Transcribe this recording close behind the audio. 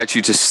invite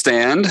you to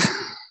stand,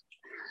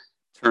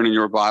 turning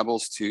your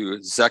Bibles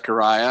to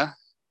Zechariah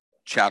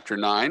chapter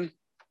 9.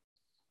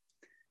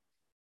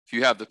 If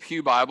you have the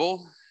Pew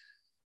Bible,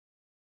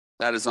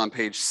 that is on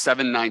page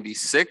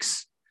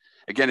 796.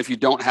 Again, if you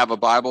don't have a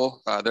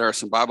Bible, there are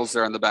some Bibles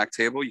there on the back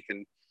table. You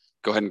can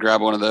go ahead and grab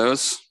one of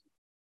those.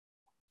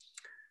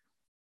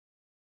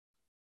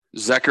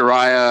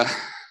 Zechariah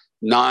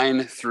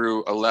 9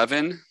 through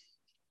 11.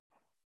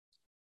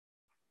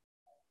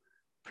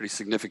 Pretty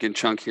significant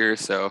chunk here,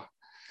 so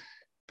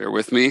bear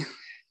with me.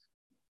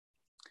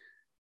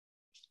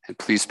 And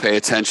please pay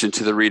attention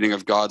to the reading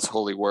of God's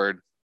holy word.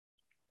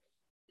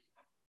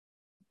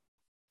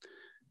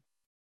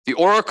 The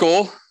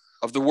oracle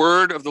of the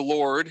word of the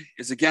Lord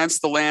is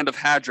against the land of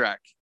Hadrach,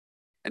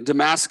 and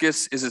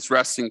Damascus is its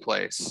resting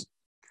place.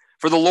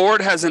 For the Lord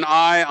has an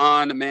eye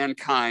on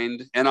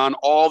mankind and on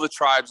all the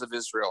tribes of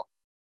Israel,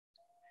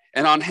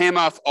 and on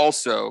Hamath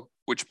also,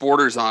 which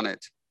borders on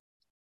it,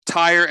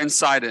 Tyre and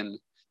Sidon,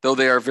 though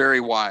they are very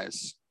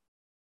wise.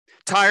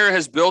 Tyre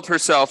has built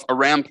herself a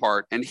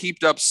rampart and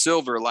heaped up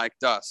silver like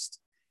dust,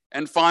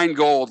 and fine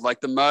gold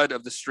like the mud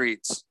of the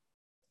streets.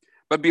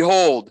 But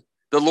behold,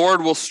 the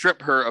Lord will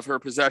strip her of her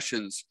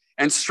possessions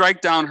and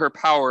strike down her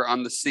power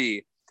on the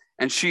sea,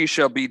 and she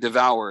shall be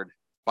devoured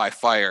by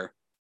fire.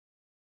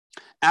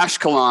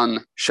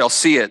 Ashkelon shall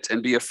see it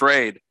and be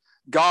afraid,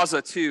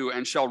 Gaza too,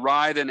 and shall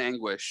writhe in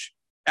anguish.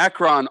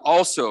 Ekron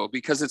also,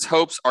 because its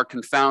hopes are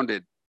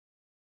confounded.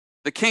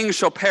 The king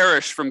shall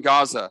perish from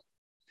Gaza.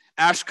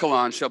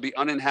 Ashkelon shall be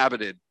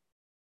uninhabited.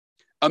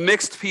 A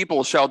mixed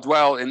people shall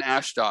dwell in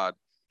Ashdod,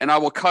 and I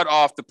will cut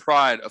off the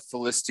pride of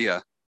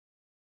Philistia.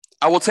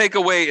 I will take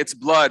away its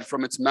blood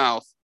from its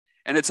mouth,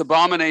 and its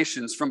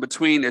abominations from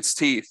between its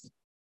teeth.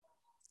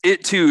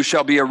 It too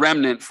shall be a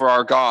remnant for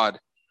our God.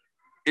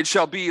 It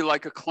shall be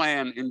like a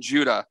clan in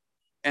Judah,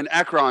 and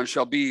Ekron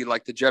shall be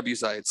like the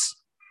Jebusites.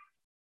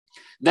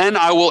 Then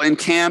I will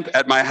encamp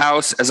at my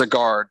house as a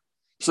guard,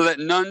 so that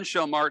none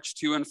shall march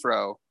to and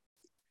fro.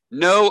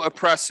 No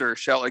oppressor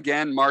shall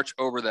again march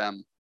over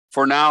them,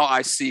 for now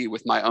I see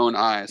with my own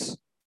eyes.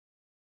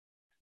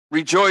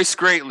 Rejoice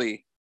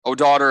greatly, O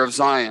daughter of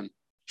Zion.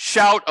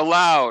 Shout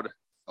aloud,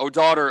 O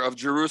daughter of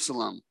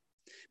Jerusalem.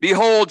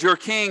 Behold, your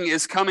king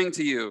is coming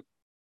to you.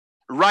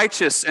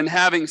 Righteous and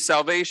having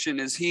salvation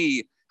is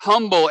he,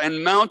 humble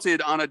and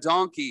mounted on a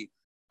donkey,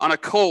 on a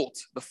colt,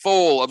 the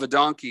foal of a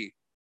donkey.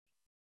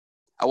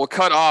 I will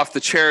cut off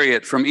the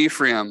chariot from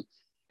Ephraim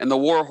and the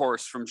war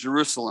horse from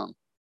Jerusalem.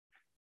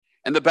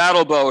 And the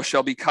battle bow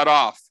shall be cut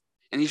off,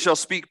 and he shall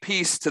speak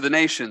peace to the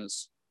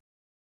nations.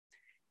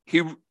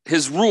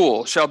 His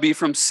rule shall be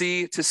from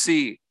sea to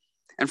sea,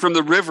 and from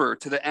the river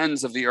to the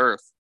ends of the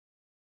earth.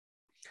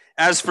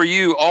 As for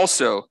you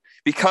also,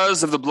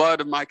 because of the blood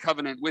of my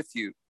covenant with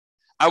you,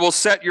 I will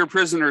set your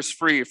prisoners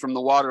free from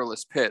the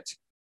waterless pit.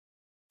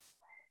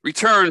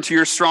 Return to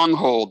your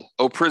stronghold,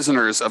 O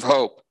prisoners of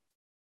hope.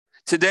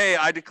 Today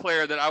I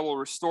declare that I will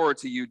restore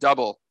to you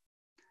double.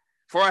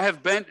 For I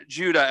have bent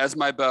Judah as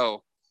my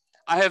bow.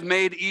 I have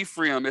made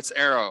Ephraim its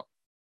arrow.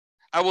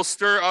 I will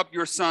stir up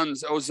your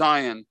sons, O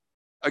Zion,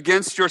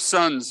 against your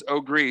sons, O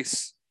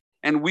Greece,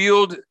 and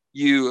wield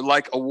you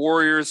like a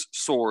warrior's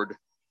sword.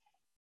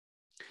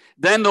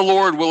 Then the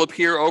Lord will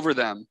appear over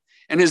them,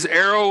 and his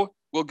arrow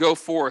will go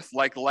forth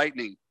like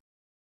lightning.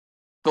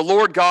 The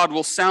Lord God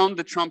will sound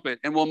the trumpet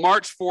and will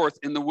march forth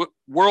in the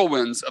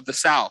whirlwinds of the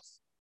south.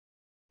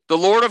 The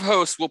Lord of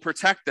hosts will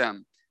protect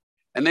them,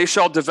 and they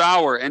shall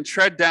devour and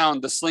tread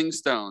down the sling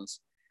stones,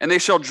 and they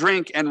shall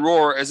drink and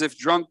roar as if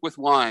drunk with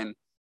wine,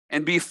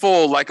 and be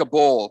full like a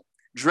bowl,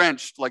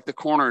 drenched like the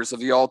corners of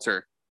the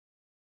altar.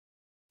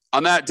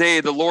 On that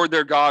day, the Lord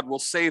their God will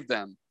save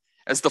them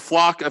as the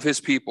flock of his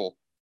people.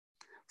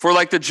 For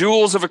like the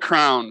jewels of a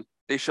crown,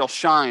 they shall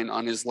shine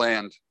on his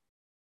land.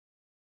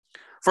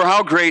 For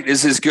how great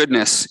is his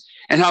goodness,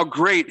 and how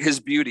great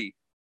his beauty.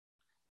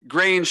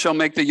 Grain shall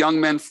make the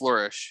young men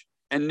flourish,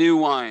 and new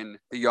wine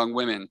the young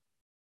women.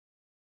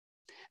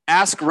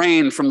 Ask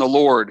rain from the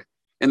Lord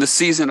in the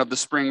season of the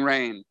spring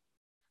rain,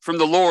 from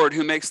the Lord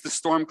who makes the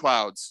storm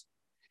clouds,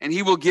 and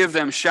he will give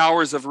them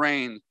showers of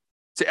rain,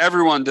 to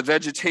everyone the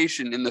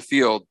vegetation in the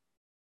field.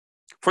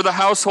 For the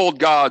household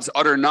gods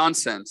utter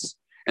nonsense,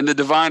 and the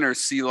diviners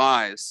see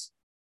lies.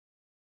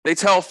 They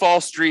tell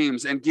false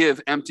dreams and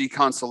give empty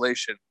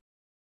consolation.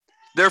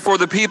 Therefore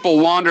the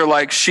people wander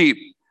like sheep.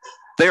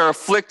 They are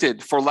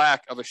afflicted for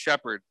lack of a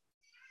shepherd.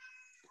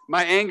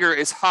 My anger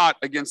is hot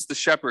against the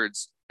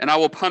shepherds, and I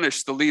will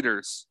punish the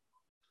leaders.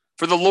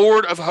 For the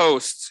Lord of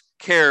hosts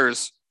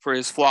cares for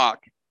his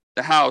flock,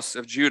 the house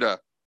of Judah,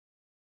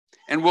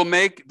 and will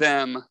make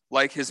them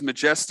like his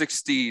majestic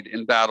steed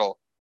in battle.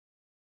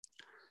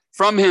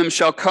 From him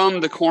shall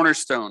come the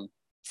cornerstone,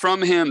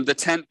 from him the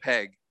tent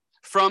peg,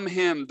 from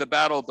him the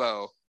battle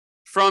bow,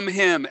 from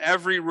him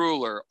every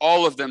ruler,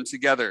 all of them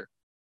together.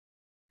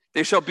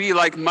 They shall be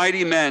like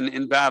mighty men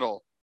in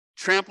battle,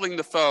 trampling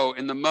the foe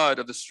in the mud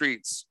of the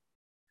streets.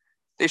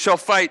 They shall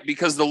fight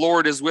because the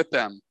Lord is with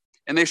them,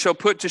 and they shall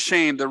put to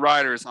shame the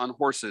riders on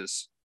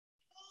horses.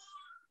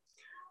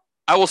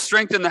 I will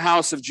strengthen the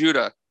house of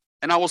Judah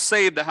and I will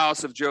save the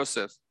house of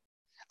Joseph.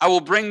 I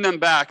will bring them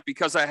back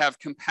because I have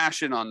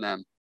compassion on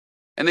them,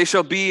 and they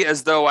shall be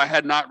as though I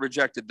had not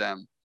rejected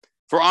them.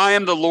 For I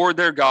am the Lord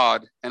their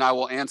God, and I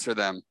will answer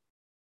them.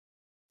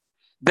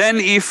 Then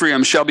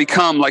Ephraim shall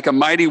become like a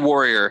mighty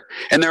warrior,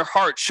 and their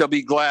hearts shall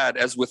be glad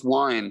as with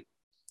wine.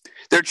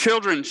 Their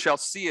children shall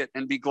see it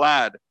and be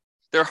glad.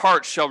 Their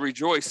hearts shall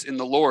rejoice in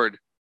the Lord.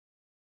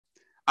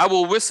 I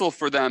will whistle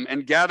for them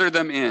and gather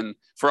them in,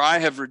 for I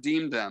have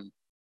redeemed them.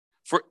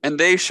 And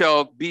they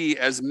shall be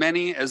as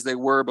many as they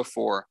were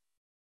before.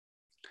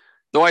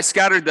 Though I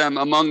scattered them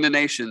among the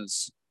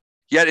nations,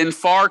 yet in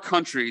far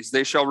countries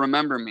they shall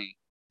remember me,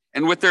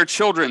 and with their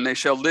children they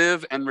shall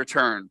live and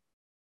return.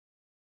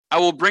 I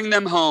will bring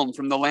them home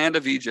from the land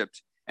of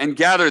Egypt and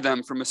gather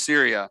them from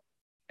Assyria,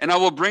 and I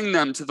will bring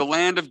them to the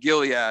land of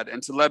Gilead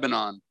and to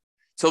Lebanon,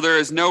 till there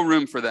is no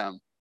room for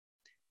them.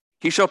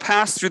 He shall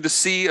pass through the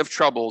sea of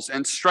troubles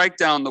and strike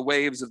down the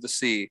waves of the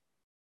sea,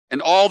 and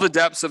all the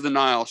depths of the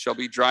Nile shall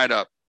be dried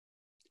up.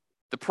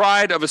 The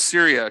pride of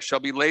Assyria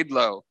shall be laid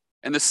low,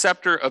 and the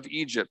scepter of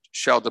Egypt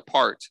shall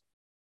depart.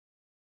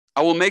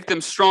 I will make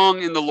them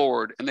strong in the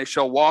Lord, and they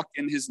shall walk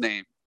in his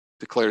name,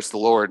 declares the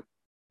Lord.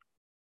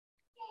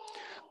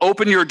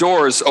 Open your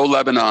doors, O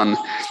Lebanon,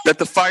 that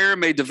the fire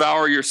may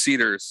devour your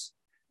cedars.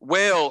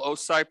 Wail, O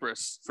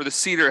Cypress, for the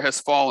cedar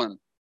has fallen,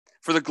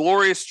 for the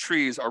glorious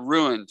trees are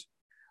ruined.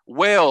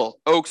 Wail,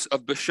 oaks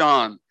of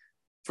Bashan,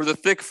 for the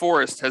thick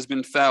forest has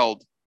been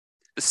felled.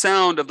 The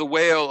sound of the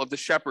wail of the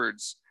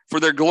shepherds, for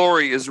their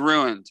glory is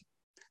ruined.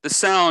 The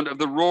sound of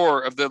the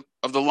roar of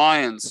the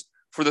lions,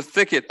 for the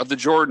thicket of the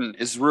Jordan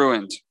is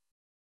ruined.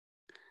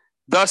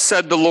 Thus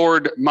said the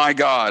Lord my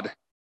God,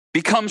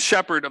 become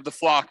shepherd of the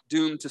flock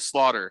doomed to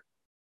slaughter.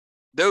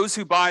 Those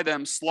who buy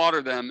them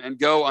slaughter them and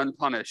go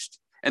unpunished.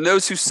 And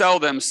those who sell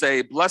them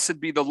say, blessed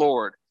be the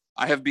Lord,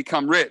 I have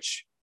become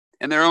rich.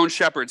 And their own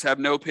shepherds have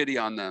no pity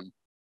on them.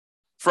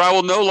 For I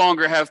will no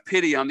longer have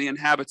pity on the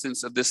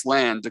inhabitants of this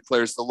land,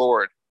 declares the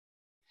Lord.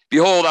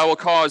 Behold, I will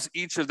cause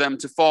each of them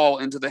to fall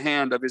into the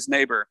hand of his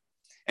neighbor,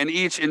 and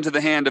each into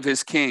the hand of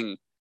his king.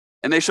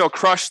 And they shall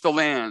crush the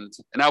land,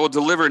 and I will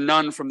deliver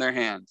none from their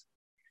hand.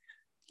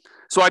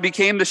 So I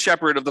became the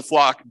shepherd of the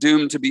flock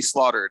doomed to be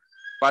slaughtered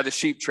by the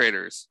sheep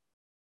traders.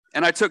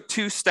 And I took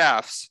 2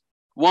 staffs.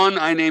 One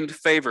I named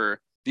Favor,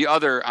 the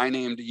other I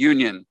named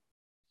Union.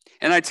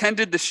 And I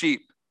tended the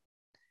sheep.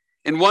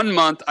 In 1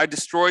 month I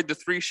destroyed the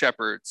 3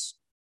 shepherds,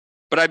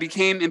 but I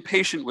became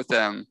impatient with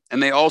them,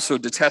 and they also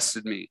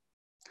detested me.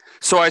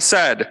 So I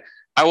said,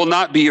 I will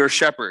not be your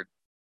shepherd.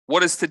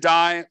 What is to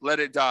die, let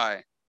it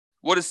die.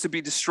 What is to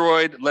be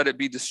destroyed, let it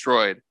be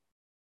destroyed.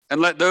 And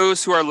let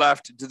those who are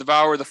left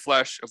devour the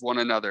flesh of one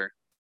another.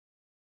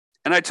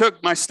 And I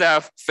took my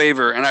staff,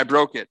 Favor, and I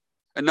broke it,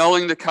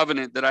 annulling the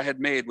covenant that I had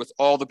made with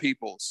all the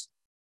peoples.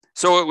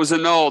 So it was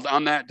annulled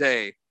on that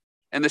day,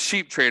 and the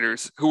sheep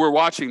traders who were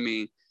watching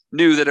me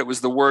knew that it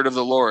was the word of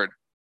the Lord.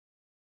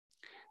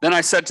 Then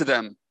I said to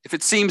them, if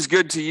it seems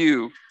good to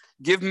you,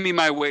 give me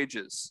my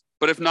wages,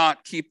 but if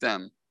not, keep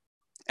them.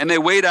 And they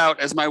weighed out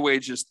as my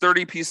wages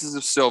 30 pieces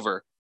of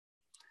silver.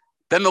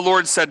 Then the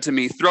Lord said to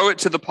me, throw it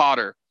to the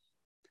potter,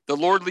 the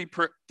lordly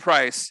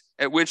price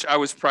at which I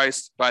was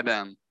priced by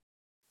them.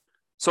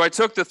 So I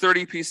took the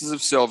 30 pieces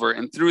of silver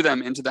and threw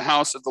them into the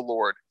house of the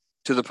Lord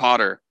to the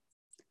potter.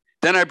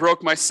 Then I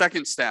broke my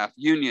second staff,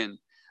 Union,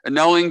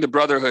 annulling the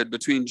brotherhood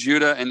between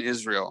Judah and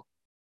Israel.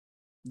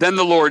 Then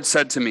the Lord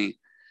said to me,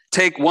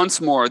 take once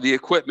more the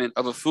equipment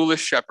of a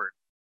foolish shepherd.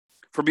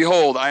 For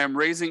behold, I am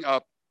raising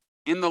up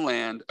in the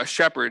land a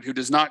shepherd who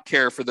does not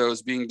care for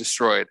those being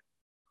destroyed,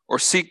 or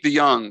seek the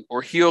young,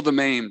 or heal the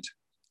maimed,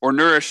 or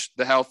nourish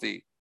the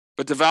healthy,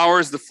 but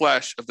devours the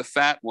flesh of the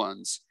fat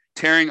ones,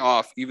 tearing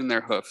off even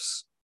their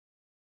hoofs.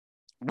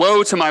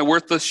 Woe to my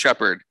worthless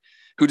shepherd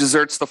who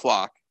deserts the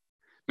flock.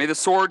 May the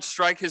sword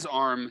strike his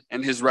arm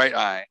and his right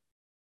eye.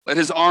 Let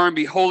his arm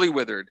be wholly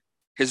withered,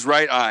 his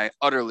right eye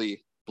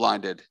utterly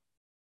blinded.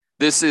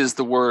 This is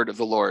the word of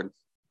the Lord.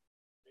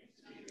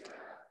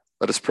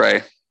 Let us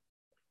pray.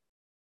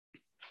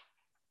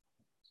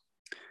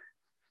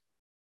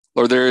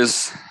 Lord, there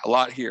is a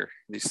lot here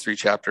in these 3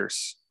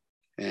 chapters,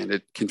 and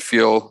it can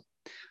feel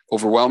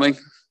overwhelming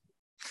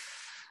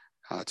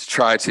to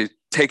try to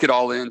take it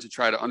all in, to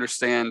try to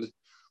understand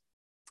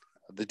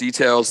the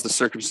details, the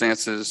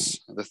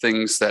circumstances, the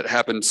things that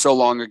happened so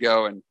long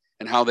ago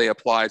and how they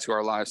apply to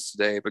our lives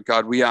today. But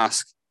God, we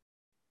ask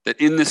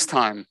that in this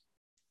time,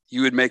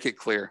 you would make it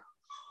clear.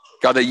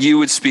 God, that you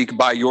would speak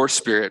by your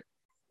Spirit,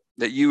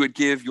 that you would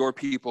give your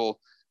people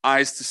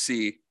eyes to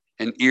see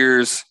and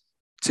ears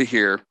to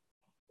hear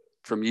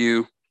from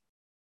you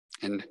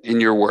and in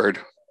your word.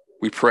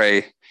 We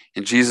pray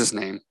in Jesus'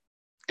 name.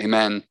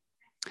 Amen.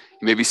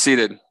 You may be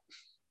seated.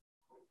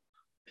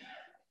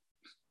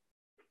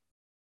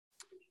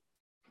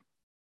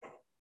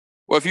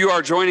 Well, if you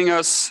are joining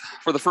us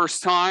for the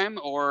first time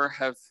or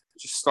have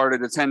just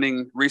started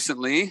attending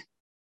recently,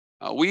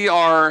 we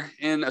are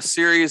in a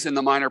series in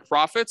the Minor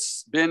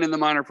Prophets, been in the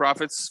Minor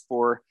Prophets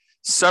for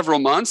several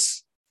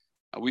months.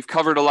 We've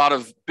covered a lot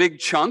of big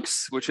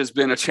chunks, which has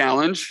been a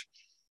challenge.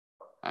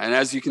 And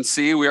as you can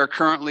see, we are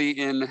currently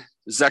in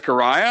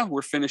Zechariah.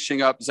 We're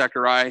finishing up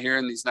Zechariah here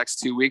in these next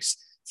 2 weeks,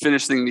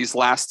 finishing these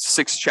last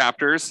 6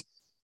 chapters.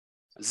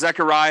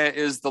 Zechariah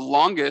is the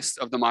longest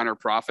of the minor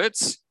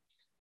prophets.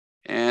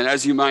 And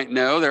as you might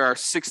know, there are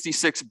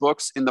 66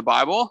 books in the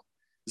Bible.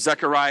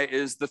 Zechariah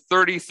is the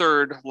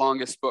 33rd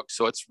longest book,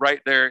 so it's right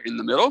there in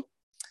the middle.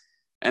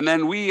 And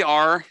then we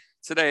are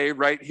today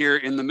right here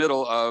in the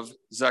middle of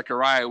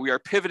Zechariah. We are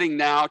pivoting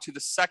now to the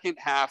second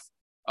half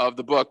of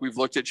the book. We've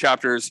looked at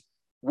chapters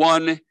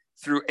 1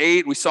 through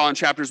 8. We saw in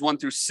chapters 1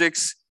 through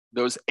 6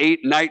 those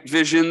 8 night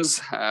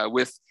visions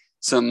with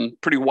some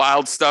pretty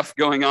wild stuff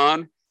going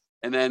on.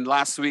 And then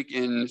last week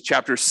in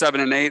chapters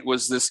 7 and 8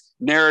 was this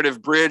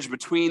narrative bridge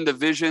between the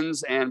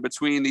visions and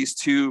between these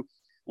 2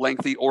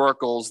 lengthy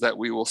oracles that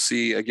we will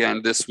see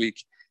again this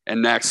week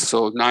and next.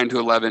 So 9 to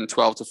 11,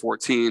 12 to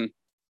 14.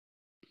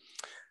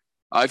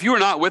 If you were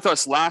not with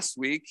us last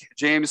week,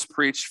 James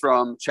preached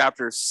from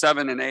chapters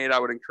 7 and 8. I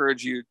would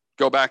encourage you to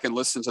go back and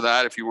listen to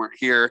that if you weren't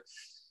here.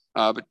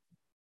 But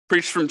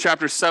preached from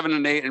chapters 7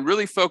 and 8 and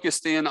really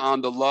focused in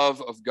on the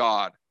love of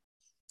God.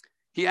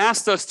 He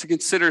asked us to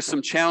consider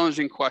some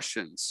challenging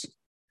questions,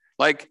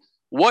 like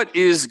what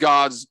is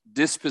God's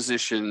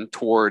disposition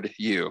toward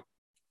you?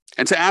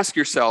 And to ask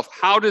yourself,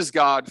 how does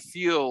God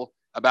feel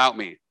about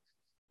me?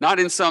 Not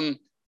in some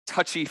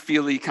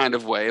touchy-feely kind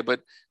of way, but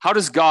how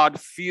does God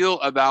feel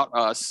about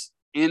us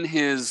in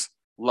his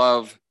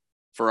love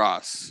for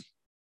us?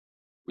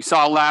 We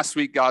saw last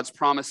week God's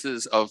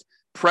promises of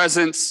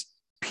presence,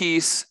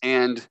 peace,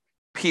 and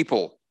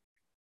people.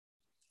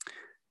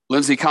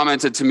 Lindsay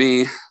commented to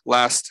me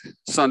last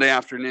Sunday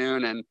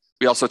afternoon, and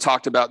we also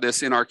talked about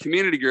this in our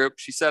community group.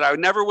 She said, I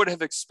never would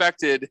have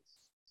expected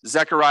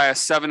Zechariah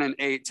 7 and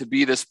 8 to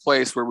be this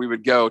place where we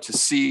would go to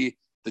see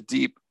the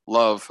deep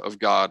love of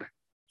God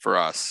for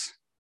us.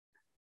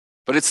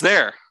 But it's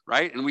there,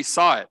 right? And we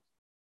saw it.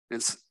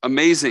 It's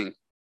amazing.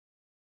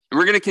 And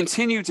we're going to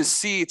continue to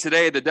see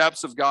today the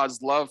depths of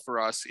God's love for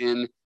us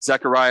in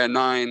Zechariah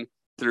 9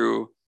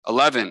 through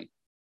 11.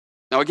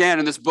 Now, again,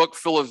 in this book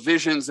full of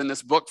visions, in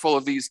this book full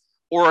of these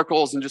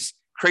oracles and just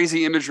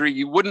crazy imagery,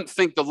 you wouldn't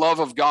think the love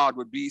of God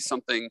would be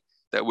something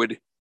that would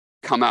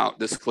come out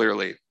this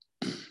clearly.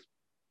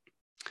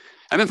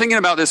 I've been thinking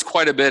about this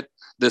quite a bit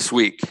this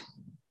week.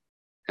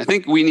 I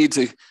think we need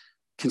to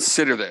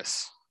consider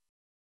this.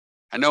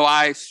 I know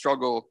I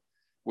struggle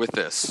with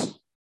this.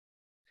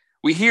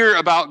 We hear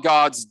about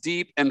God's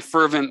deep and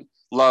fervent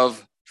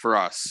love for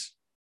us.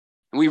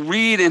 And we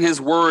read in his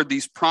word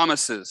these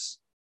promises,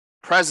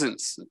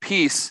 presence and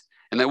peace,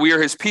 and that we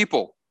are his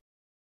people.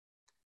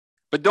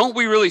 But don't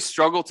we really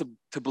struggle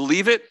to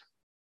believe it,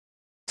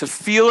 to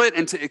feel it,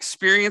 and to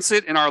experience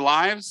it in our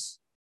lives?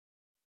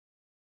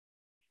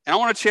 And I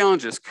want to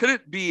challenge us. Could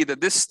it be that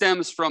this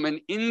stems from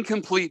an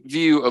incomplete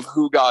view of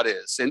who God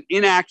is, an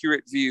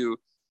inaccurate view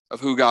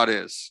of who God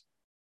is?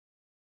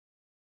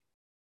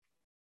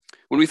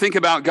 When we think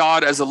about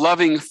God as a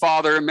loving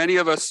father, many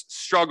of us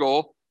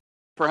struggle,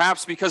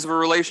 perhaps because of a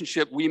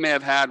relationship we may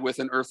have had with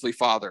an earthly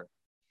father,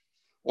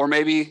 or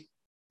maybe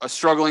a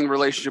struggling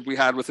relationship we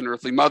had with an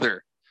earthly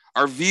mother.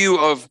 Our view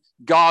of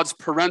God's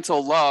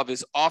parental love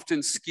is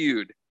often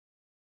skewed.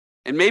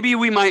 And maybe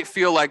we might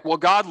feel like, well,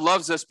 God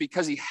loves us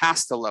because he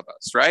has to love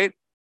us, right?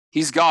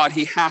 He's God,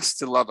 he has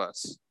to love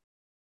us.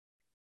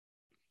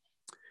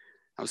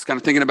 I was kind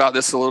of thinking about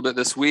this a little bit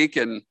this week,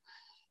 and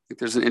I think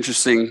there's an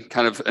interesting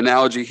kind of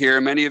analogy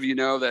here. Many of you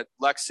know that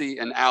Lexi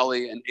and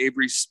Allie and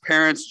Avery's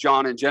parents,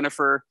 John and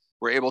Jennifer,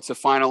 were able to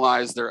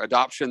finalize their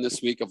adoption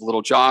this week of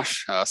little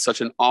Josh.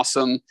 Such an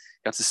awesome,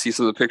 got to see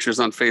some of the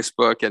pictures on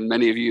Facebook, and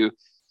many of you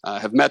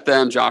have met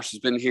them. Josh has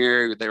been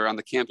here. They were on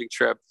the camping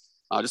trip.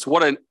 Just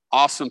what an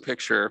awesome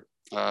picture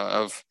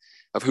of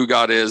who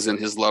God is and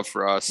his love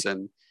for us.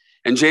 And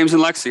James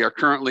and Lexi are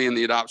currently in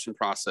the adoption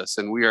process,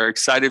 and we are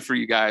excited for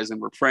you guys, and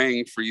we're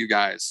praying for you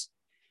guys.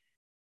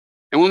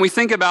 And when we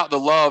think about the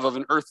love of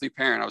an earthly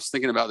parent, I was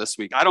thinking about this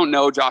week. I don't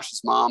know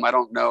Josh's mom. I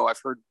don't know. I've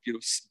heard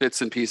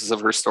bits and pieces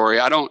of her story.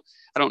 I don't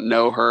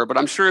know her, but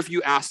I'm sure if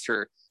you asked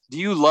her, do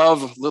you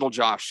love little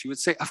Josh? She would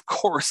say, of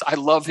course, I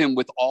love him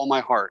with all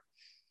my heart.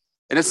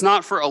 And it's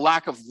not for a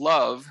lack of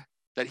love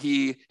that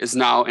he is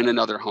now in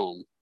another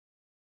home.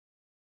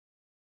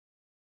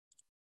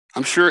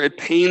 I'm sure it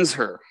pains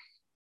her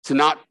to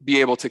not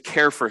be able to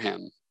care for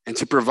him and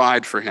to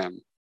provide for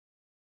him.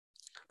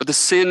 But the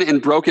sin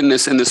and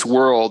brokenness in this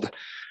world,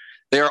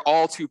 they are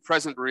all too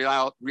present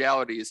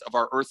realities of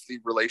our earthly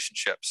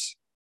relationships.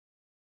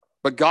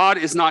 But God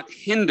is not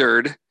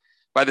hindered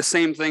by the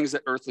same things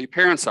that earthly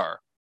parents are.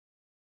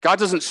 God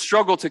doesn't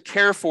struggle to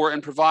care for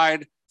and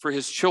provide for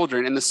his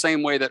children in the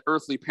same way that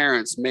earthly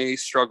parents may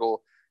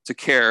struggle to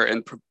care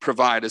and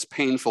provide, as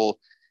painful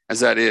as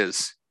that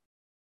is.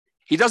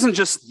 He doesn't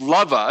just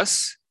love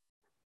us,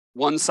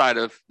 one side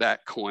of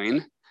that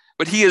coin,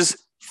 but he is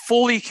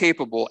fully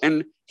capable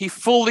and he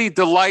fully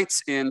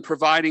delights in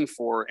providing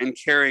for and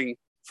caring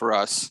for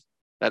us,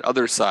 that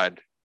other side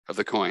of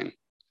the coin.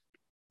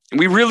 And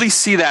we really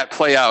see that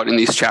play out in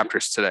these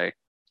chapters today.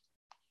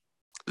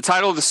 The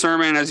title of the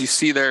sermon, as you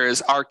see there,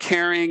 is Our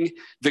Caring,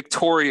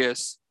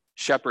 Victorious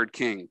Shepherd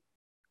King.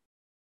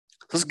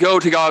 Let's go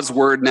to God's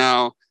word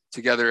now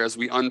together as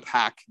we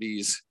unpack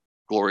these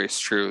glorious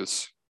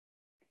truths.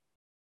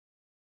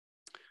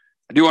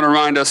 I do want to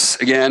remind us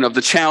again of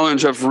the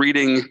challenge of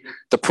reading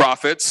the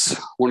prophets.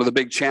 One of the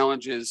big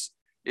challenges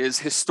is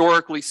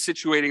historically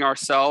situating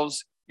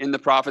ourselves in the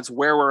prophets,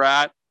 where we're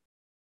at,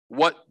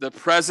 what the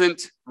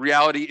present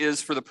reality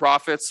is for the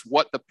prophets,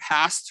 what the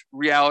past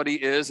reality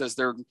is as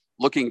they're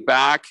looking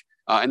back,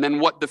 and then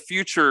what the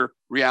future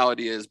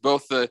reality is,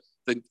 both the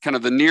kind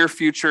of the near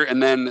future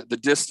and then the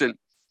distant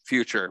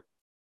future.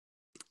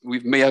 We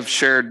may have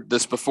shared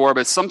this before,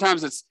 but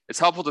sometimes it's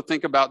helpful to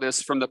think about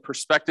this from the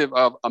perspective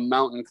of a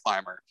mountain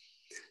climber.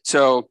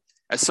 So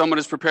as someone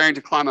is preparing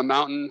to climb a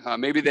mountain,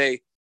 maybe they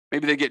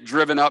get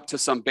driven up to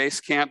some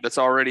base camp that's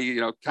already,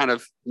 kind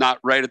of not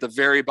right at the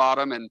very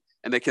bottom, and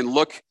they can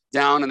look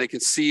down and they can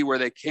see where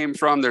they came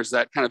from. There's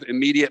that kind of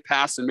immediate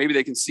past, and maybe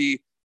they can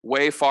see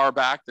way far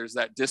back. There's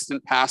that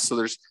distant past. So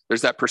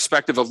there's that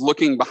perspective of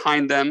looking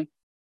behind them.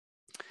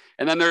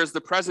 And then there's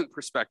the present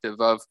perspective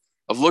of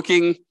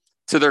looking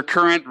to their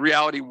current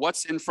reality,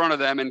 what's in front of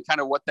them, and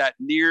kind of what that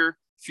near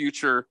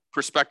future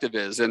perspective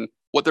is. And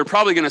what they're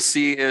probably going to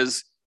see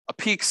is a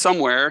peak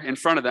somewhere in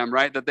front of them,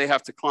 right, that they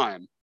have to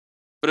climb.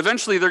 But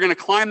eventually they're going to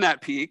climb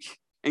that peak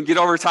and get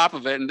over top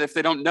of it. And if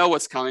they don't know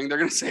what's coming, they're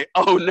going to say,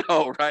 oh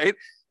no, right?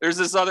 There's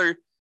this other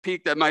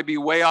peak that might be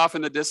way off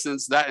in the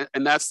distance,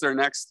 and that's their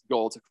next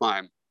goal to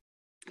climb.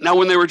 Now,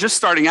 when they were just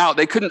starting out,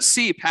 they couldn't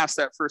see past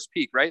that first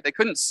peak, right? They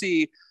couldn't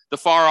see the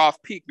far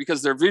off peak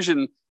because their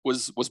vision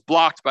was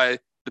blocked by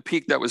the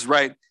peak that was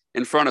right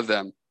in front of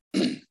them.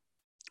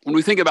 When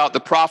we think about the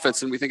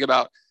prophets and we think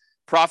about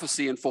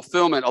prophecy and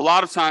fulfillment, a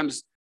lot of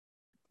times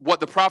what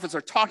the prophets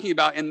are talking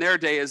about in their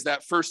day is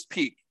that first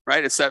peak,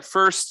 right? It's that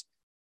first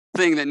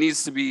thing that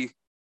needs to be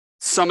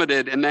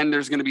summited, and then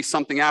there's going to be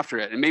something after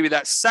it. And maybe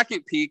that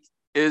second peak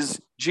is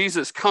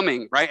Jesus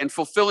coming, right, and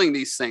fulfilling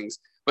these things.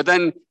 But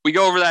then we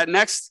go over that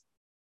next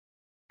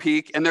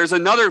peak, and there's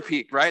another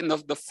peak, right? And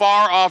the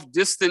far off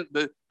distant,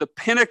 the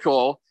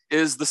pinnacle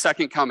is the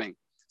second coming.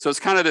 So it's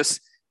kind of this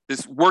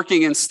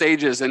working in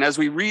stages. And as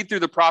we read through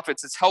the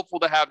prophets, it's helpful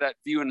to have that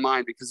view in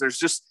mind, because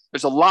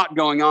there's a lot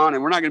going on,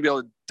 and we're not going to be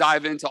able to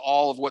dive into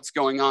all of what's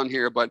going on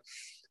here, but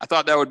I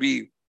thought that would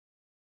be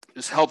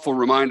just a helpful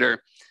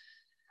reminder.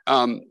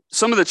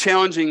 Some of the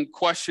challenging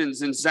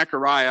questions in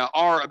Zechariah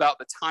are about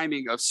the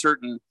timing of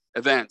certain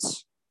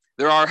events.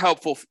 There are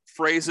helpful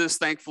phrases,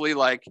 thankfully,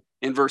 like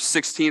in verse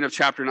 16 of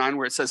chapter 9,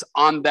 where it says,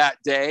 on that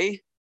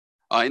day.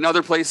 In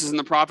other places in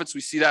the prophets,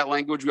 we see that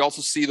language. We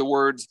also see the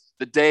words,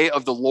 the day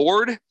of the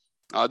Lord.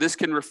 This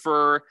can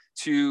refer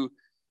to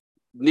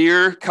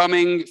near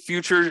coming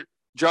future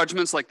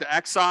judgments like the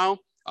exile.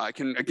 It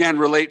can, again,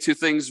 relate to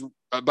things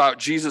about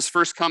Jesus'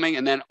 first coming.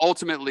 And then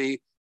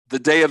ultimately, the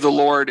day of the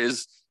Lord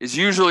is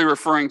usually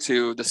referring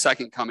to the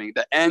second coming,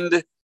 the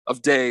end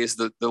of days,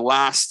 the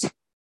last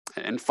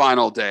and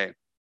final day.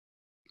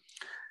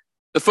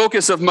 The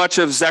focus of much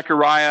of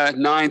Zechariah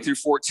 9 through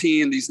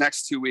 14, these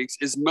next 2 weeks,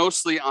 is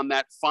mostly on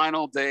that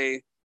final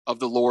day of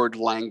the Lord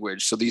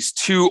language. So these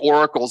two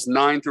oracles,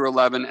 9 through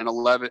 11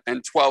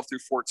 and 12 through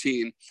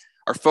 14,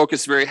 are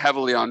focused very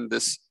heavily on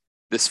this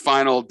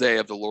final day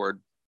of the Lord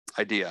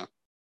idea.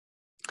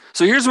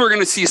 So here's what we're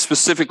going to see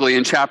specifically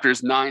in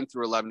chapters 9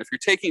 through 11. If you're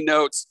taking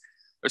notes,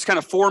 there's kind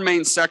of four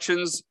main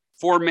sections,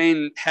 four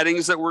main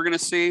headings that we're going to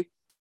see.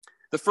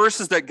 The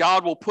first is that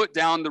God will put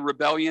down the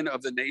rebellion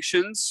of the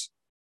nations.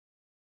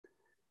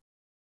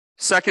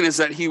 Second is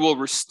that he will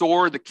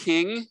restore the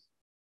king.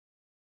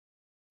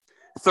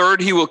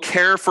 Third, he will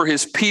care for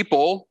his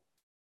people.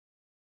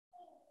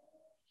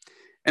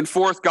 And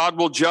fourth, God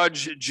will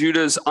judge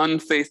Judah's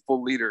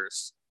unfaithful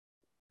leaders.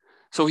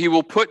 So he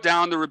will put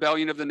down the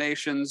rebellion of the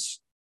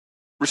nations,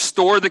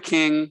 restore the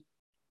king,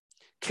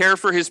 care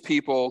for his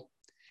people,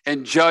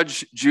 and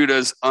judge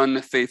Judah's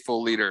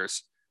unfaithful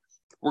leaders.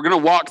 We're going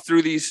to walk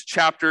through these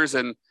chapters,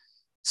 and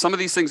some of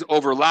these things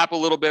overlap a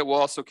little bit. We'll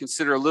also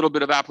consider a little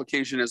bit of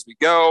application as we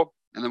go,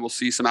 and then we'll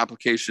see some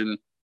application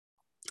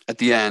at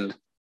the end.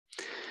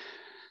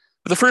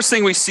 But the first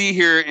thing we see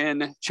here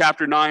in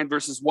chapter 9,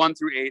 verses 1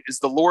 through 8, is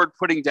the Lord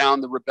putting down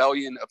the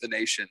rebellion of the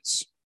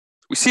nations.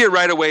 We see it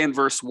right away in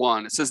verse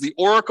 1. It says, the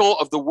oracle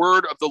of the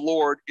word of the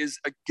Lord is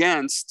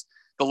against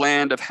the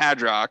land of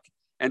Hadrach,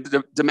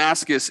 and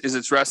Damascus is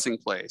its resting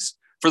place.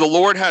 For the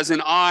Lord has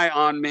an eye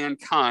on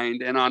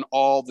mankind and on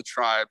all the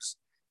tribes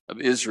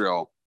of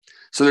Israel.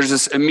 So there's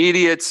this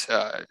immediate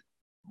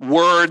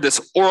word,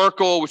 this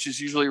oracle, which is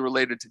usually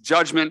related to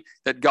judgment,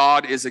 that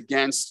God is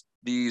against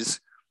these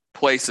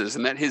places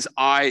and that his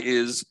eye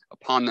is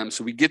upon them.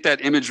 So we get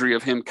that imagery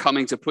of him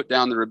coming to put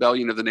down the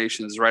rebellion of the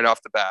nations right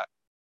off the bat.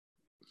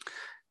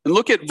 And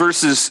look at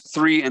verses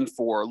 3 and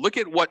 4. Look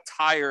at what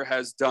Tyre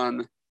has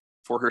done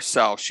for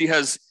herself. She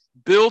has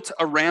built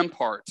a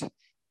rampart.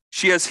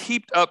 She has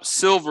heaped up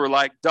silver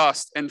like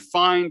dust and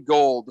fine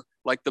gold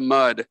like the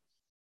mud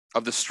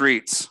of the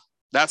streets.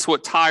 That's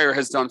what Tyre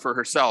has done for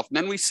herself. And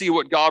then we see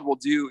what God will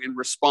do in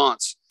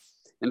response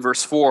in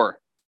verse 4.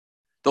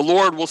 The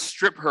Lord will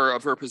strip her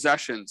of her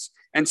possessions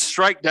and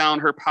strike down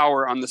her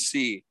power on the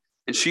sea,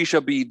 and she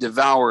shall be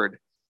devoured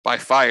by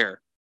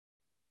fire.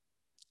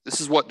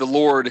 This is what the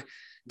Lord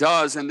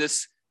does. And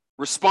this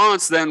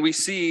response then we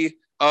see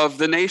of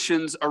the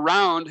nations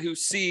around who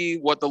see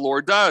what the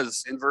Lord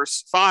does. In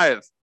verse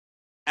 5,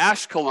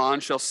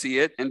 Ashkelon shall see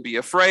it and be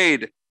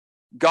afraid.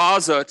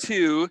 Gaza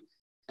too,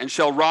 and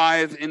shall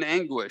writhe in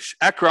anguish.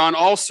 Ekron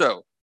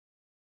also.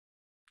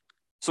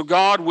 So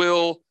God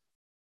will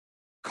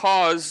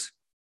cause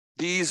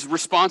these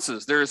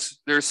responses. There's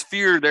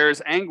fear,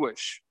 there's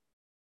anguish.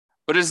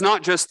 But it's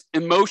not just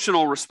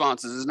emotional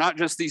responses. It's not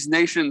just these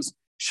nations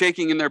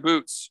shaking in their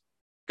boots.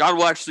 God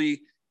will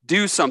actually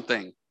do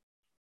something. It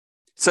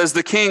says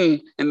the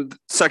king, in the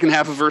second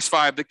half of verse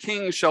 5, the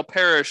king shall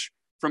perish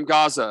from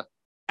Gaza.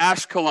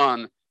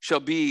 Ashkelon shall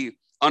be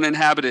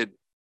uninhabited.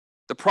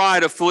 The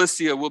pride of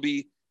Philistia will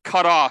be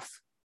cut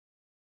off.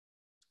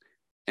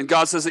 And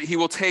God says that he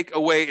will take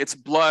away its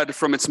blood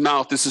from its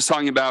mouth. This is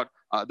talking about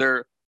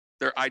their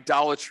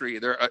idolatry,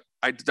 their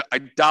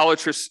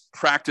idolatrous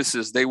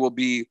practices. They will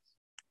be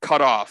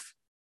cut off.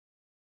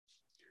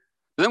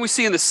 And then we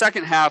see in the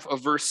second half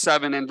of verse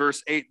 7 and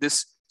verse 8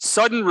 this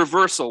sudden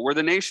reversal where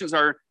the nations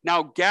are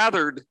now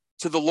gathered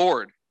to the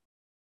Lord.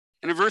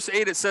 And in verse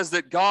 8 it says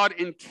that God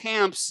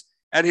encamps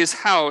at his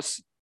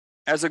house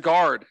as a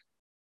guard,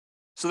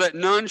 so that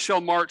none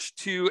shall march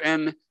to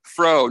and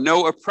fro.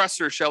 No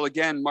oppressor shall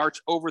again march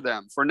over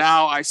them. For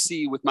now I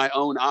see with my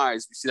own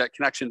eyes. We see that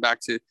connection back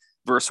to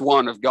verse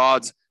 1 of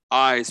God's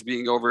eyes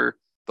being over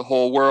the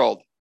whole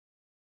world.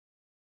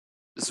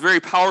 This very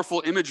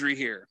powerful imagery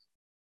here.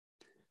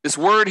 This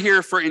word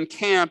here for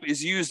encamp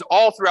is used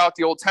all throughout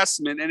the Old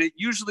Testament, and it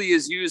usually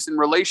is used in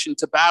relation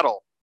to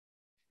battle.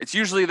 It's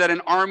usually that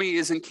an army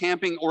is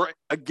encamping or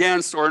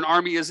against, or an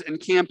army is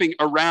encamping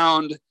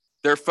around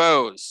their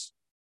foes.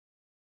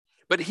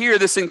 But here,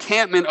 this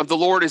encampment of the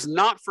Lord is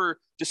not for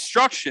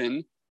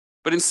destruction,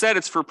 but instead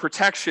it's for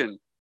protection.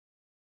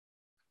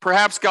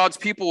 Perhaps God's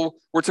people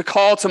were to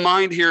call to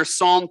mind here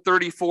Psalm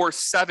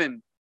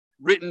 34:7,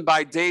 written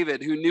by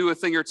David, who knew a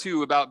thing or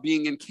two about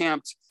being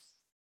encamped,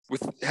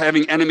 with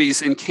having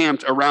enemies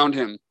encamped around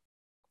him.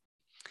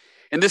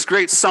 In this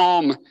great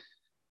psalm,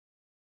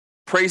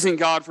 praising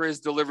God for his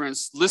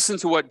deliverance, listen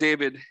to what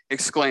David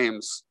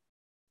exclaims.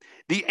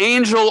 The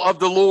angel of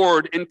the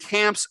Lord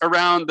encamps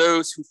around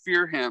those who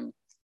fear him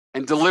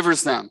and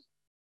delivers them.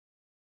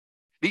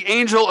 The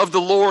angel of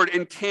the Lord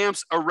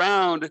encamps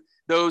around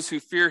those who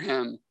fear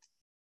him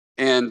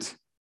and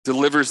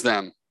delivers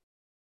them.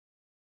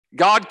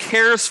 God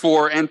cares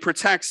for and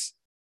protects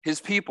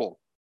his people.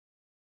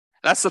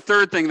 That's the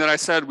third thing that I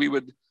said we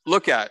would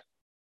look at.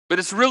 But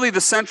it's really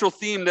the central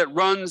theme that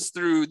runs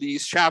through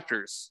these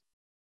chapters.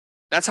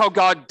 That's how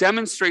God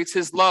demonstrates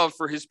his love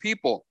for his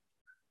people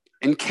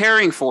in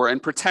caring for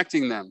and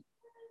protecting them.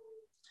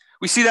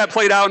 We see that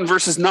played out in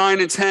verses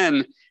 9 and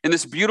 10 in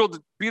this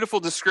beautiful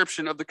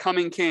description of the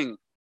coming king.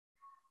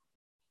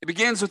 It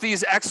begins with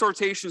these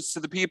exhortations to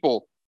the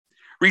people.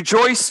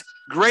 Rejoice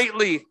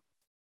greatly,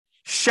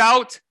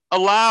 shout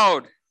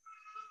aloud.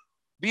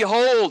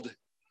 Behold,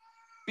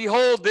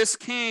 this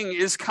king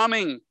is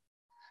coming,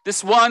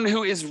 this one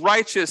who is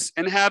righteous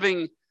and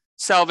having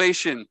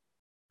salvation.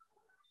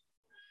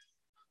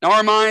 Now,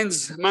 our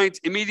minds might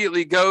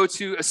immediately go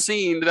to a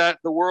scene that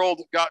the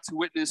world got to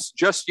witness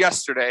just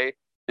yesterday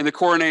in the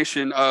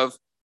coronation of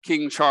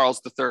King Charles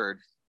III.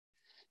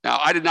 Now,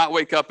 I did not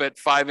wake up at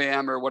 5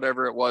 a.m. or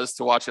whatever it was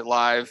to watch it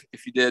live.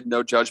 If you did,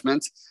 no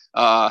judgment.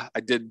 I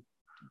did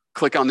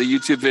click on the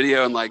YouTube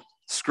video and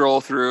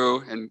scroll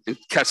through and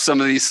catch some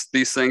of these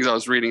things. I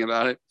was reading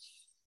about it.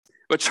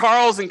 But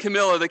Charles and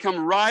Camilla, they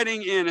come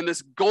riding in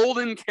this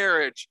golden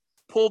carriage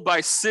pulled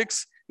by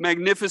 6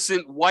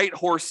 magnificent white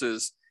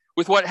horses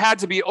with what had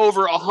to be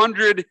over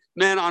 100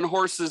 men on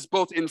horses,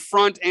 both in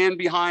front and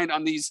behind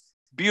on these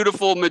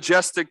beautiful,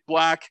 majestic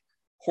black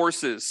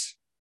horses.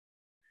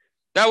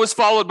 That was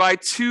followed by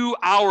 2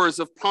 hours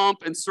of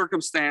pomp and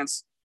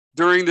circumstance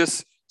during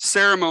this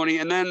ceremony.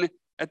 And then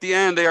at the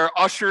end, they are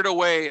ushered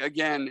away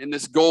again in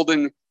this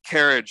golden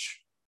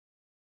carriage.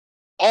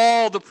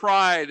 All the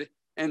pride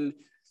and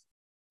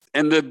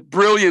the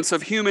brilliance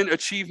of human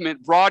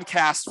achievement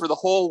broadcast for the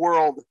whole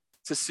world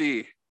to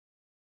see.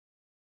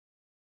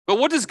 But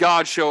what does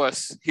God show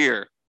us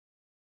here?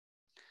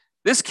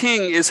 This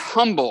king is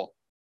humble,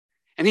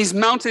 and he's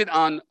mounted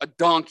on a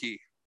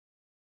donkey,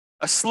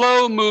 a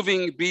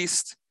slow-moving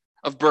beast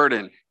of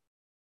burden.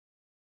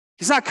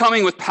 He's not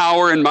coming with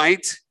power and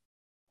might.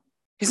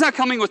 He's not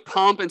coming with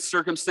pomp and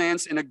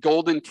circumstance in a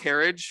golden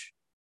carriage.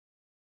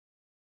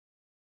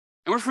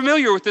 And we're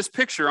familiar with this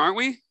picture, aren't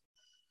we?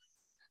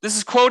 This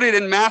is quoted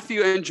in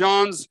Matthew and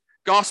John's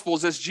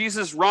Gospels as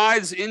Jesus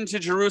rides into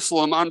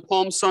Jerusalem on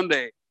Palm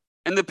Sunday,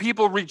 and the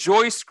people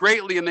rejoiced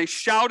greatly, and they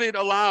shouted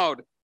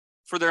aloud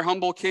for their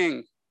humble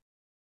king.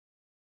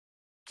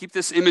 Keep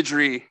this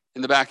imagery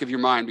in the back of your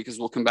mind because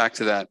we'll come back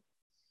to that.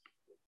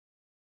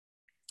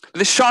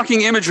 This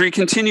shocking imagery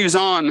continues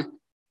on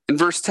in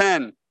verse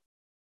 10.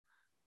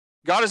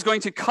 God is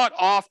going to cut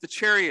off the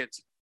chariot,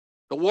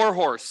 the war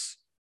horse,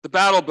 the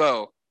battle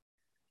bow,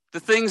 the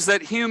things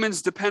that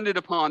humans depended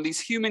upon, these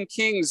human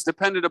kings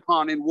depended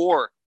upon in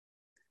war.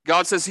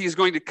 God says he is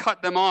going to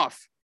cut them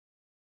off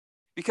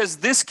because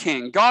this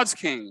king, God's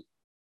king,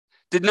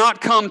 did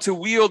not come to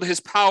wield his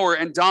power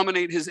and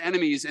dominate his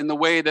enemies in the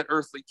way that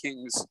earthly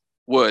kings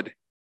would.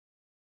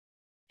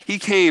 He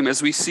came,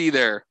 as we see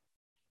there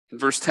in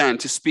verse 10,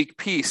 to speak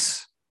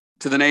peace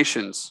to the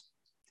nations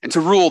and to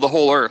rule the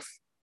whole earth.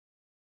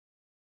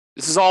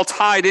 This is all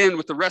tied in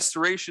with the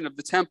restoration of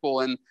the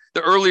temple and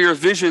the earlier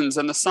visions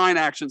and the sign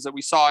actions that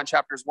we saw in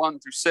chapters 1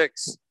 through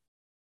 6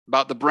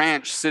 about the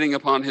branch sitting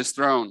upon his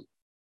throne.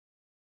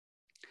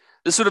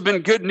 This would have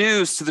been good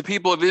news to the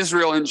people of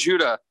Israel and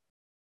Judah,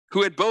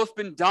 who had both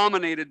been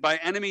dominated by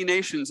enemy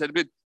nations, had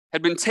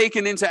been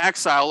taken into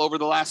exile over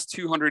the last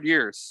 200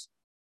 years.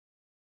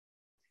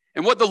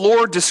 And what the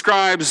Lord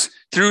describes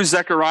through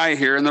Zechariah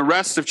here and the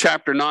rest of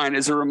chapter 9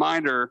 is a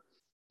reminder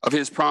of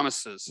his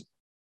promises.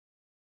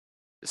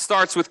 It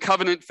starts with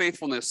covenant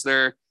faithfulness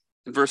there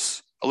in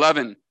verse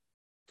 11.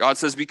 God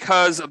says,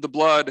 because of the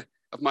blood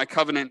of my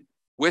covenant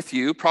with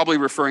you, probably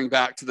referring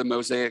back to the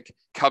Mosaic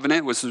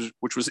covenant,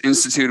 which was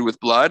instituted with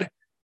blood,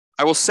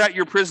 I will set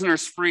your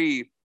prisoners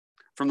free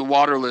from the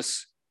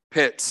waterless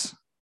pits.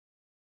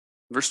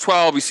 Verse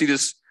 12, we see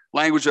this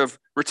language of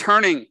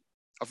returning,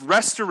 of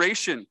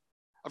restoration,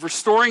 of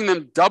restoring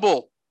them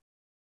double.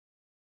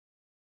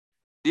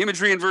 The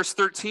imagery in verse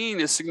 13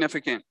 is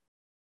significant.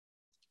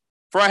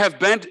 For I have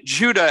bent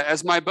Judah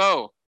as my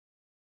bow.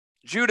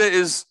 Judah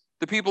is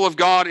the people of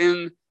God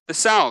in the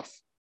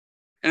south.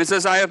 And it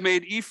says, I have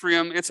made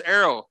Ephraim its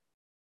arrow.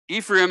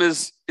 Ephraim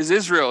is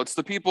Israel. It's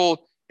the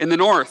people in the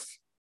north.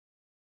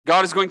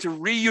 God is going to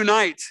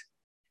reunite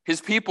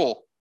his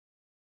people.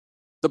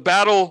 The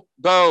battle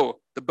bow,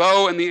 the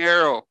bow and the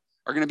arrow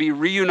are going to be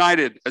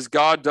reunited as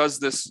God does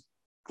this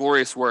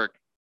glorious work.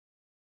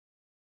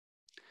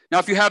 Now,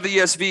 if you have the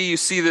ESV, you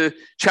see the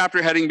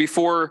chapter heading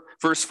before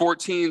verse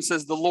 14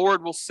 says, the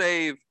Lord will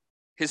save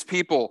his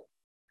people.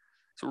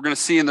 So we're going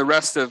to see in the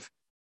rest of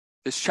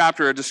this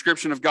chapter a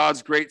description of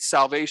God's great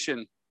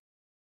salvation.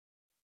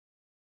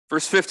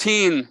 Verse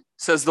 15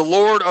 says, the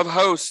Lord of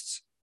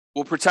hosts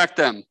will protect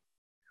them.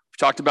 We've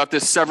talked about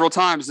this several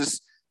times.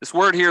 This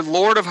word here,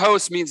 Lord of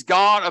hosts, means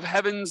God of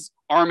heaven's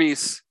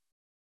armies.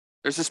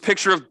 There's this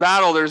picture of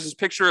battle. There's this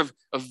picture of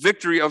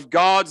victory, of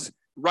God's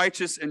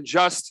righteous and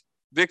just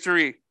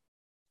victory.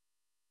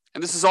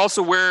 And this is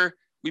also where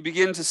we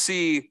begin to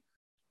see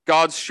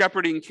God's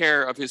shepherding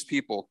care of his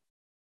people.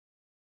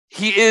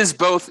 He is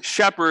both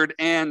shepherd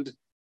and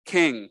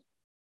king.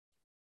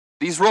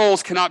 These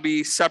roles cannot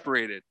be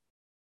separated.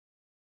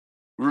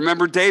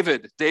 Remember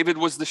David. David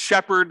was the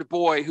shepherd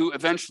boy who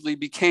eventually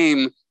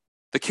became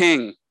the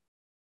king.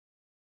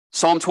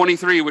 Psalm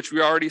 23, which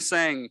we already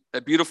sang,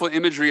 that beautiful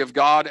imagery of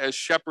God as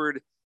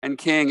shepherd and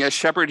king. As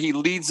shepherd, he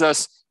leads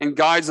us and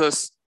guides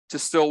us to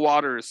still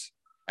waters.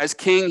 As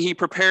king, he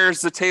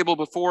prepares the table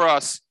before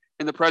us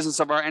in the presence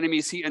of our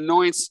enemies. He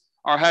anoints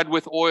our head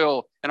with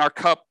oil and our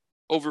cup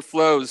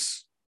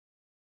overflows.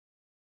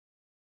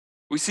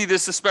 We see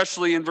this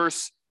especially in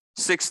verse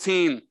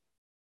 16.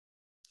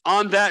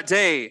 On that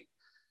day,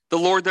 the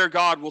Lord their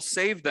God will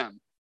save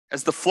them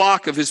as the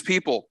flock of his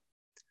people.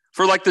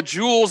 For like the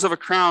jewels of a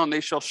crown,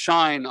 they shall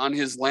shine on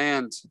his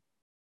land.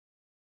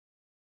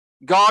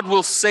 God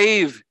will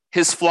save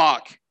his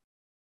flock.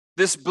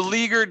 This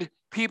beleaguered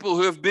people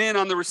who have been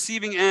on the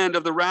receiving end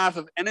of the wrath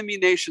of enemy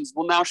nations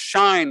will now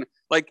shine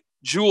like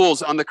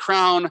jewels on the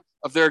crown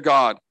of their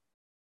God,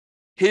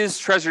 his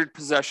treasured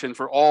possession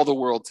for all the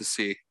world to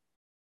see.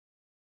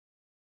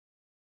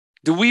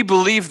 Do we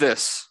believe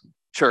this,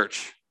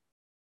 church?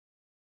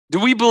 Do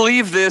we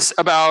believe this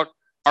about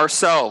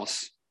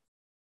ourselves?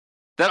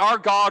 That our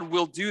God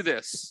will do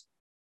this,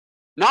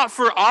 not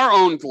for our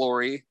own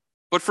glory,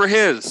 but for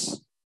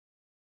his.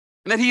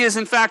 And that he is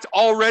in fact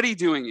already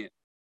doing it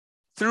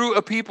through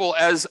a people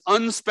as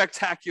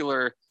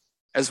unspectacular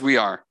as we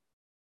are.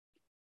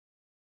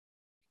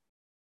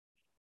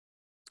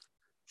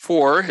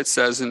 For, it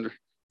says in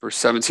verse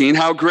 17,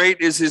 how great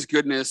is his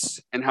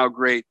goodness and how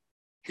great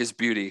his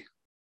beauty.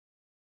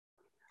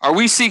 Are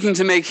we seeking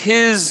to make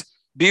his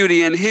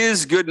beauty and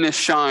his goodness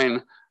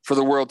shine for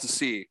the world to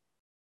see?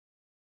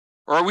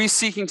 Or are we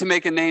seeking to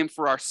make a name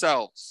for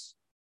ourselves,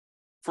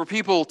 for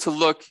people to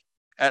look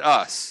at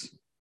us?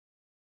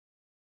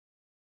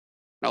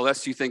 Now,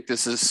 lest you think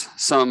this is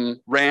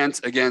some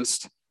rant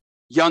against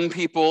young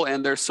people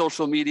and their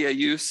social media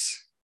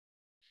use,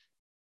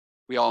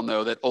 we all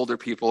know that older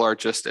people are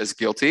just as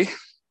guilty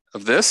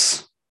of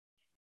this.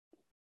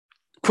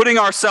 Putting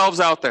ourselves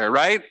out there,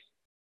 right?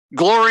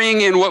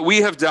 Glorying in what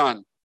we have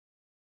done.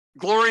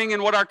 Glorying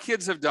in what our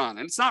kids have done.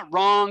 And it's not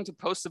wrong to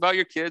post about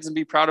your kids and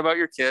be proud about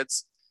your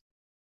kids.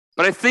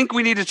 But I think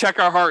we need to check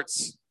our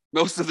hearts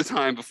most of the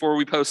time before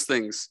we post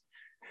things.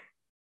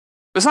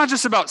 It's not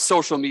just about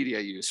social media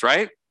use,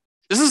 right?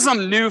 This is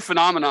some new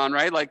phenomenon,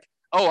 right? Like,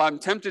 oh, I'm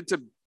tempted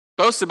to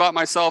boast about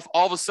myself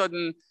all of a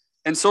sudden,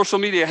 and social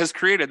media has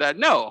created that.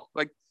 No,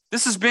 like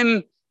this has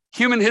been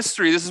human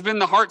history. This has been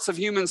the hearts of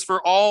humans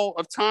for all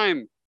of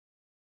time.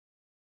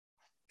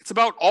 It's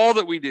about all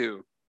that we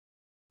do.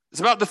 It's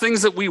about the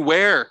things that we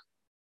wear.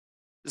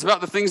 It's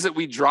about the things that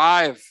we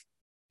drive.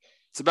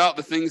 It's about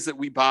the things that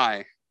we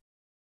buy.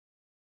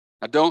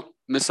 Now, don't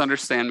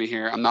misunderstand me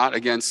here. I'm not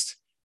against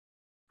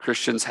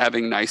Christians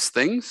having nice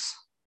things.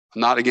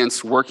 I'm not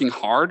against working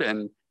hard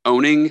and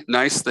owning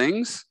nice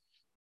things.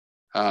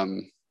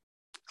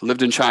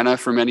 Lived in China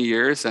for many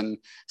years and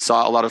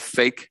saw a lot of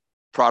fake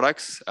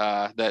products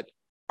that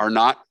are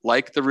not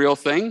like the real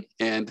thing.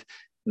 And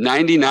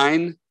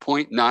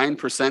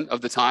 99.9%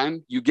 of the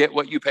time, you get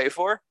what you pay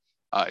for.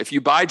 If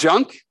you buy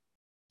junk,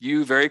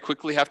 you very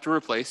quickly have to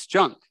replace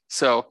junk.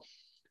 So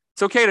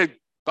it's okay to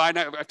buy.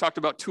 I talked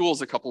about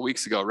tools a couple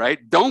weeks ago, right?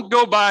 Don't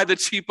go buy the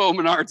cheapo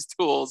Menards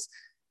tools.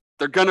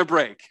 They're going to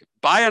break.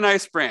 Buy a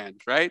nice brand,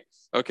 right?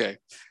 Okay.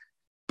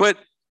 But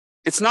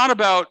it's not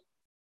about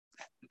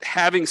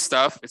having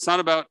stuff. It's not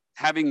about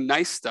having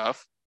nice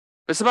stuff.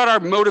 It's about our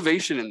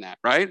motivation in that,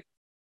 right?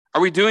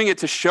 Are we doing it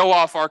to show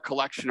off our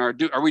collection? Or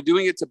are we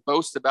doing it to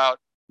boast about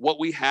what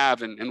we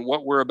have and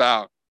what we're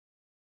about?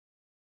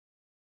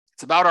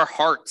 It's about our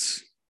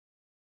hearts.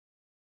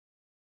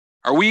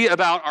 Are we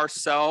about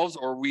ourselves,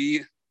 or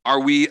are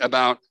we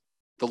about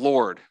the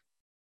Lord?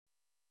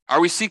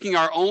 Are we seeking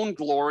our own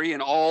glory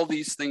in all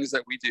these things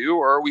that we do,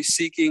 or are we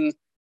seeking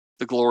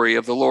the glory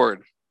of the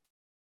Lord?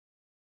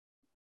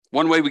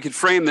 One way we could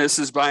frame this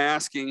is by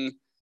asking,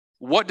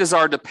 what does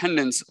our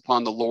dependence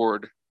upon the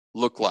Lord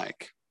look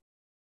like?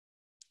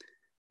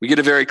 We get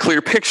a very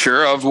clear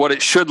picture of what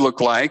it should look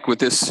like with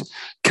this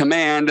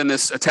command and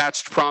this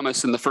attached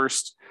promise in the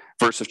first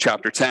verse of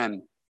chapter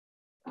 10.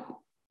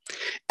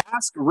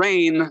 Ask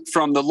rain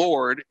from the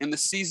Lord in the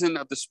season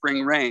of the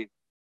spring rain,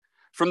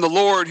 from the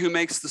Lord who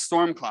makes the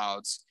storm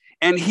clouds,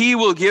 and he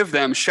will give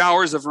them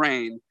showers of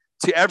rain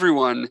to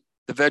everyone,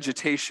 the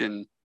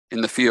vegetation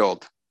in the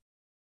field.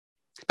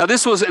 Now,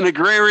 this was an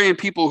agrarian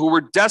people who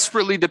were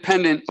desperately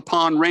dependent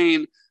upon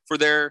rain for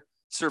their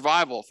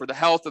survival, for the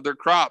health of their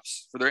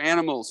crops, for their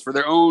animals, for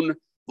their own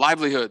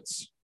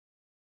livelihoods.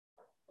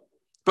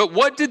 But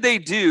what did they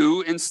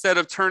do instead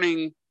of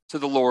turning to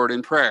the Lord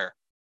in prayer?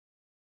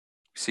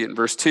 We see it in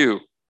verse 2.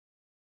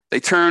 They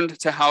turned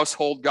to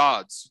household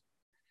gods,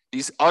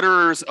 these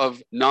utterers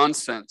of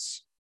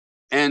nonsense,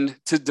 and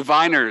to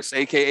diviners,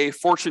 aka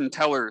fortune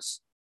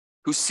tellers,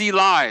 who see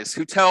lies,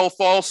 who tell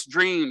false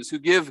dreams, who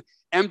give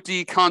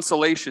empty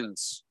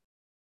consolations.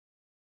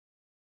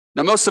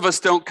 Now, most of us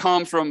don't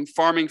come from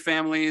farming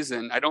families,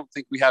 and I don't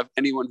think we have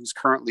anyone who's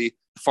currently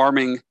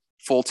farming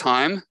full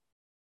time.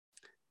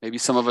 Maybe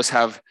some of us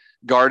have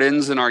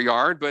gardens in our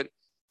yard, but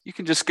you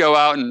can just go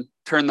out and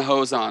turn the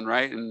hose on,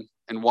 right? And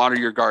water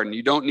your garden.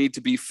 You don't need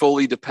to be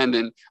fully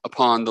dependent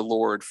upon the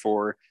Lord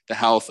for the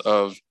health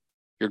of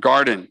your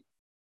garden.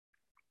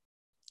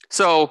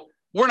 So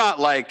we're not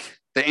like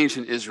the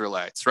ancient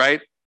Israelites, right?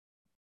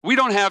 We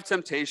don't have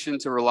temptation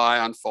to rely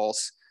on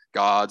false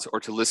gods or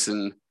to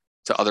listen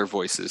to other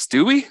voices,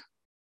 do we?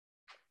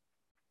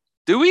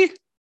 Do we?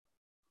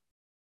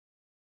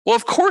 Well,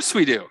 of course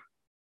we do.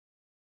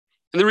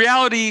 And the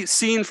reality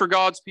seen for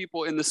God's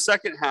people in the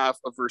second half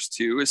of verse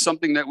 2 is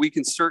something that we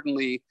can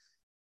certainly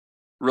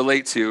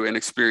relate to and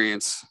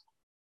experience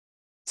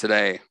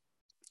today. It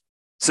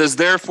says,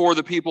 therefore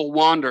the people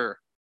wander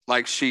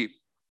like sheep.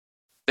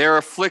 They are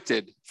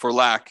afflicted for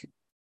lack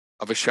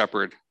of a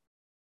shepherd.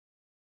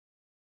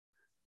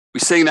 We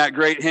sing that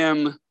great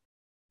hymn,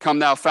 Come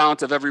Thou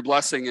Fount of Every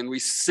Blessing, and we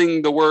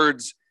sing the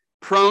words,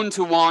 prone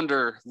to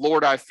wander,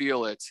 Lord, I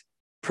feel it,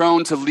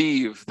 prone to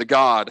leave the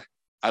God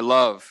I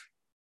love.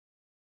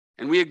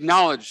 And we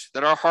acknowledge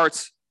that our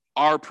hearts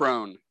are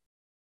prone.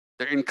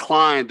 They're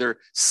inclined, they're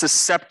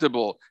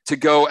susceptible to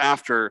go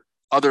after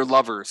other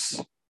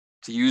lovers,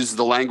 to use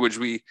the language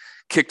we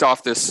kicked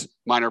off this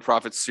Minor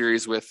Prophets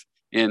series with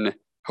in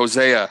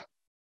Hosea.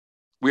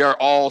 We are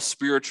all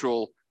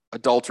spiritual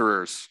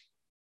adulterers.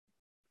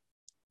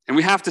 And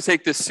we have to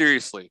take this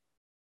seriously.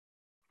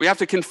 We have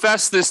to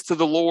confess this to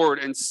the Lord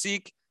and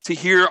seek to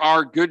hear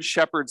our good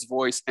shepherd's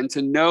voice and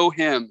to know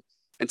him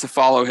and to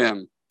follow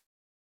him.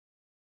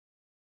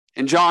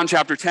 In John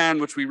chapter 10,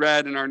 which we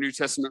read in our New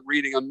Testament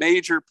reading, a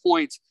major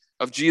point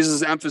of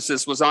Jesus'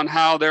 emphasis was on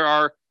how there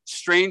are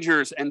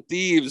strangers and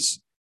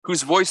thieves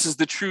whose voices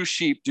the true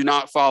sheep do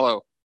not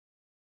follow.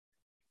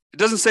 It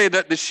doesn't say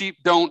that the sheep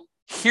don't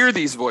hear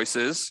these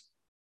voices.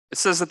 It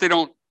says that they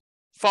don't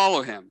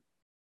follow him.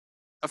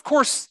 Of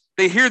course,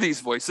 they hear these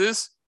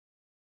voices.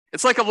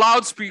 It's like a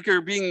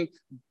loudspeaker being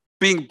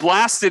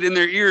blasted in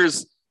their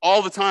ears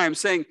all the time,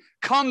 saying,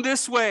 come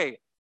this way,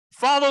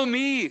 follow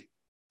me,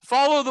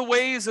 follow the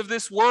ways of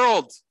this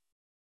world.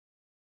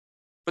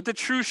 But the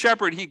true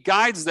shepherd, he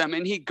guides them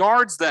and he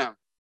guards them.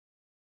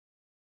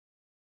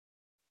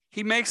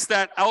 He makes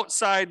that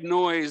outside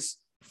noise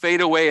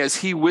fade away as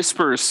he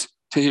whispers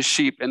to his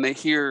sheep and they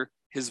hear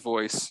his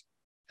voice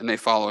and they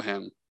follow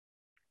him.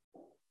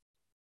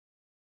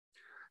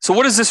 So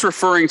what is this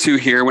referring to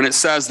here when it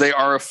says they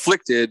are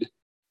afflicted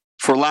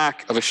for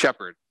lack of a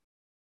shepherd?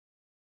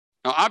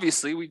 Now,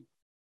 obviously, we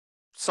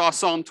saw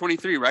Psalm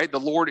 23, right? The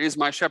Lord is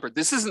my shepherd.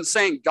 This isn't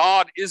saying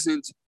God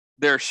isn't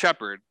their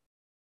shepherd.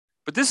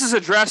 But this is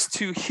addressed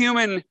to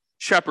human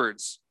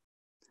shepherds,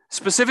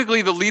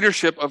 specifically the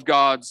leadership of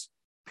God's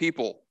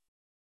people.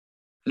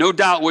 No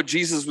doubt what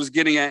Jesus was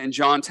getting at in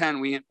John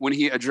 10 when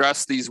he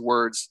addressed these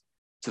words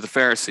to the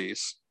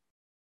Pharisees.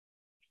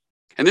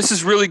 And this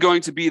is really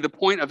going to be the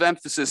point of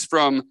emphasis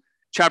from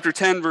chapter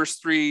 10, verse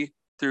 3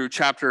 through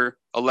chapter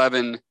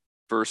 11,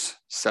 verse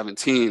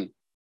 17.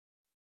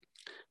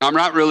 Now, I'm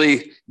not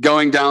really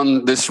going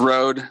down this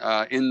road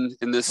in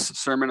this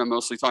sermon. I'm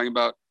mostly talking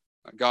about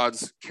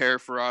God's care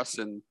for us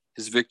and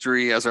his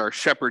victory as our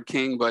shepherd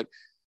king. But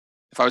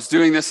if I was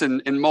doing this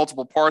in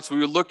multiple parts, we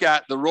would look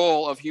at the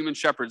role of human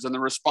shepherds and the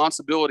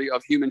responsibility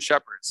of human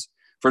shepherds.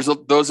 For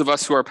those of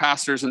us who are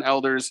pastors and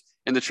elders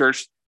in the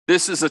church,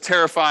 this is a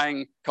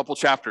terrifying couple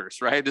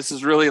chapters, right? This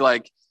is really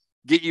like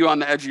get you on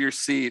the edge of your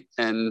seat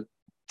and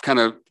kind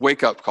of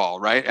wake up call,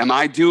 right? Am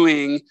I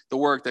doing the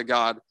work that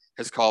God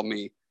has called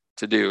me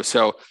to do?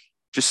 So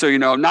just so you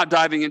know, I'm not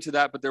diving into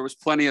that, but there was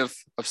plenty of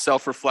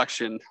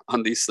self-reflection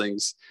on these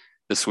things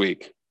this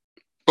week.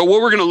 But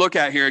what we're going to look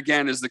at here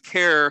again is the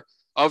care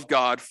of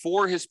God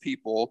for his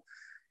people.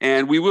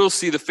 And we will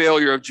see the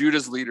failure of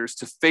Judah's leaders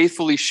to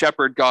faithfully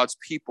shepherd God's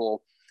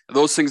people.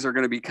 Those things are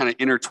going to be kind of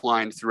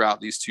intertwined throughout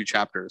these two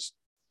chapters.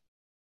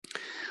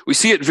 We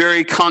see it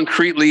very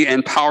concretely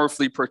and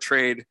powerfully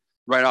portrayed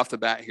right off the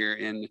bat here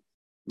in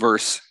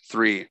verse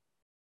 3. It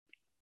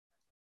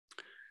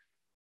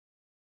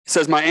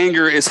says, "My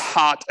anger is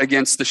hot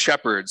against the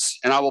shepherds,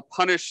 and I will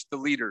punish the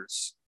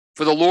leaders.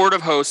 For the Lord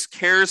of hosts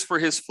cares for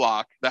his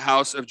flock, the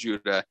house of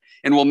Judah,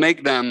 and will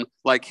make them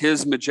like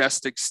his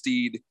majestic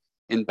steed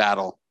in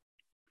battle."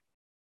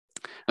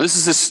 Now, this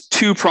is this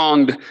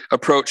two-pronged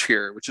approach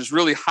here, which is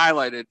really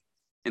highlighted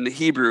in the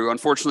Hebrew.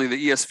 Unfortunately,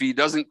 the ESV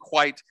doesn't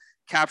quite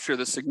capture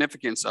the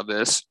significance of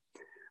this.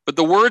 But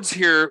the words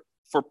here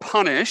for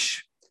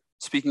punish,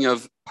 speaking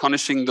of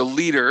punishing the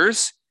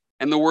leaders,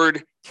 and the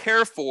word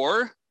care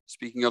for,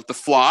 speaking of the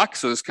flock,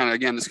 so this kind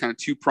of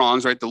two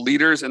prongs, right? The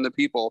leaders and the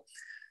people.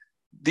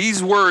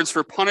 These words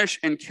for punish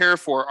and care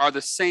for are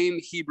the same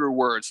Hebrew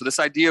word. So this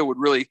idea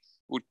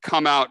would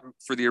come out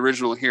for the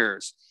original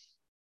hearers.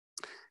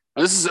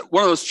 Now, this is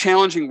one of those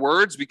challenging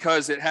words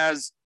because it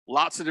has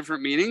lots of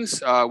different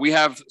meanings. We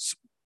have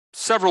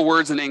several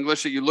words in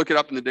English that you look it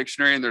up in the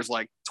dictionary and there's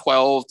like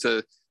 12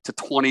 to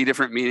 20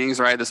 different meanings,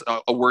 right?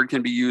 A word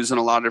can be used in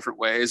a lot of different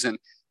ways, and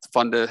it's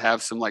fun to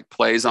have some like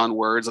plays on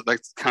words.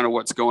 That's kind of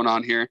what's going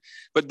on here.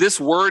 But this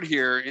word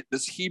here,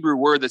 this Hebrew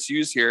word that's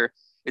used here,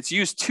 it's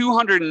used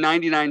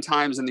 299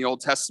 times in the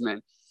Old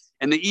Testament,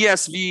 and the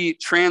ESV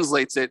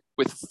translates it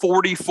with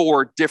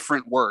 44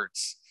 different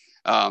words.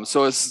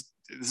 So this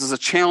is a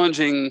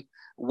challenging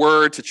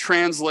word to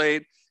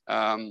translate.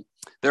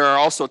 There are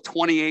also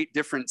 28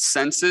 different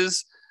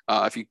senses,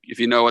 if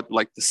you know what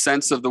like the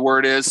sense of the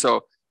word is.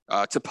 So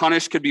to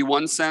punish could be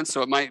one sense.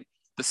 So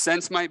the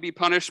sense might be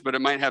punished, but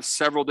it might have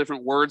several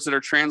different words that are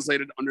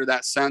translated under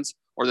that sense.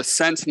 Or the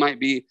sense might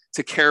be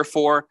to care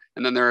for,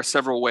 and then there are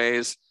several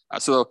ways.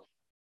 So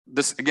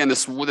this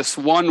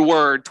one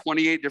word,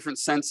 28 different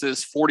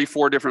senses,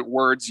 44 different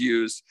words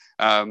used.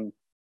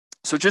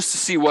 So just to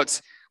see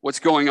what's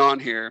going on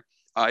here,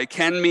 it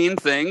can mean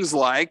things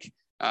like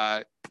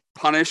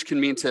punish can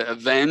mean to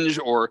avenge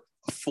or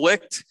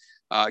afflict.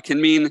 It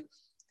can mean,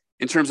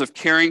 in terms of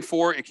caring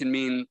for, it can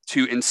mean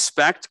to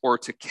inspect or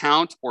to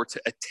count or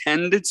to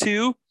attend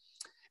to.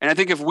 And I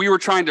think if we were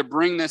trying to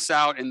bring this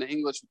out in the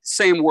English,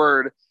 same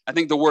word, I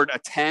think the word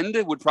attend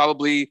would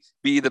probably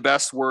be the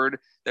best word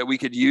that we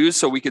could use.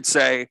 So we could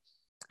say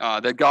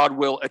that God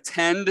will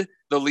attend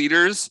the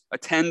leaders,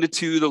 attend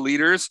to the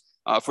leaders,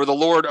 for the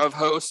Lord of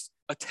hosts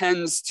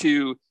attends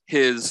to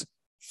his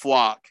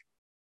flock.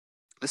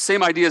 The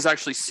same idea is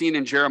actually seen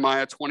in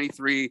Jeremiah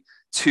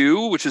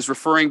 23:2, which is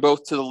referring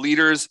both to the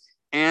leaders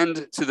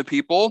and to the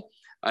people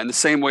in the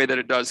same way that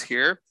it does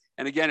here.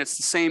 And again, it's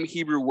the same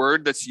Hebrew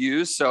word that's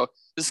used. So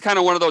this is kind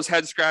of one of those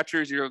head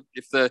scratchers.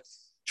 If the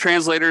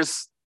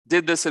translators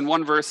did this in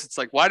one verse, it's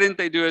like, why didn't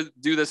they do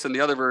this in the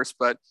other verse?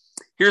 But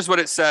here's what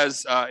it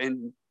says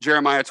in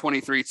Jeremiah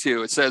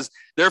 23:2. It says,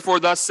 "Therefore,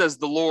 thus says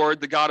the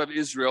Lord, the God of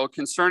Israel,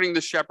 concerning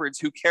the shepherds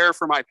who care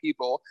for my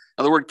people."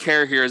 Now, the word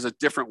care here is a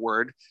different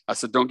word,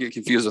 so don't get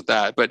confused with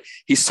that. But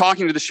he's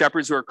talking to the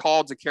shepherds who are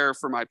called to care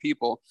for my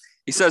people.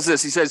 He says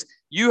this, he says,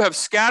 "You have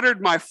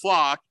scattered my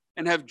flock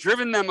and have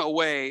driven them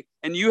away,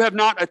 and you have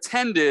not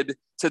attended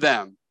to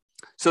them."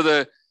 So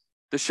the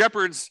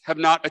shepherds have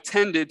not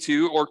attended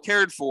to or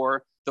cared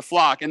for the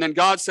flock. And then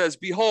God says,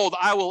 "Behold,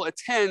 I will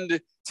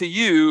attend to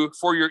you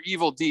for your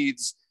evil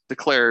deeds,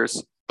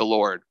 declares the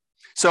Lord."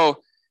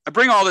 So I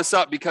bring all this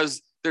up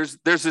because there's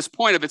this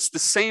point of it's the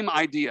same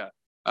idea.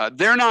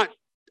 They're not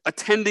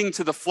attending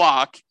to the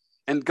flock,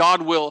 and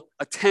God will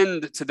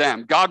attend to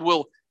them. God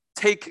will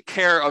take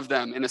care of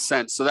them in a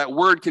sense. So that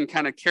word can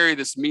kind of carry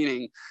this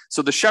meaning.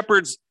 So the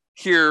shepherds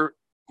here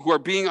who are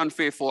being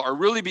unfaithful are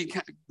really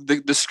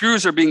the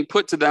screws are being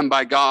put to them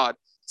by God,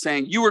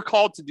 saying, "You were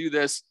called to do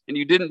this and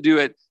you didn't do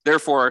it.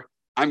 Therefore,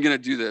 I'm going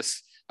to do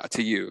this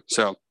to you."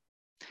 So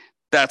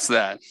that's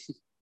that.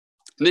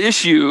 The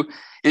issue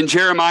in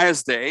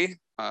Jeremiah's day,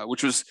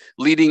 which was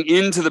leading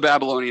into the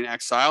Babylonian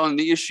exile. And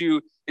the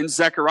issue in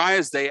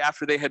Zechariah's day,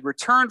 after they had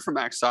returned from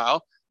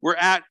exile, were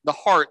at the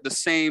heart the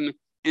same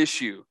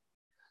issue.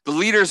 The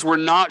leaders were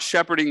not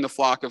shepherding the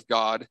flock of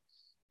God,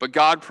 but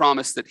God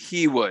promised that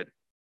he would.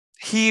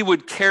 He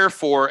would care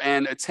for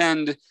and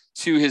attend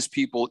to his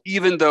people,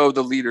 even though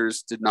the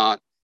leaders did not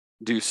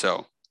do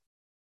so.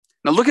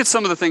 Now look at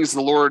some of the things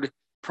the Lord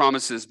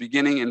promises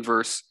beginning in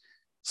verse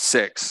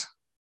 6.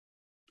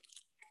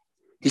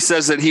 He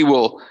says that he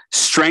will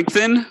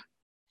strengthen,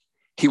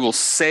 he will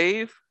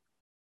save,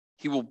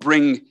 he will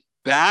bring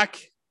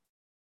back,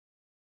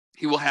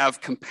 he will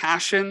have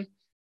compassion,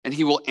 and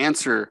he will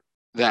answer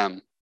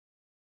them.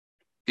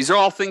 These are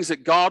all things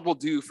that God will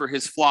do for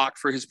his flock,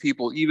 for his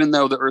people, even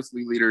though the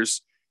earthly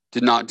leaders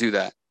did not do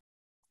that.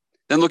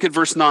 Then look at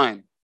verse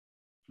 9.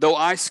 Though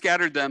I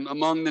scattered them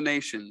among the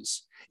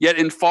nations, yet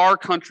in far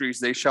countries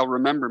they shall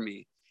remember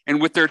me,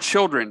 and with their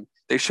children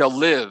they shall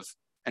live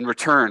and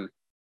return.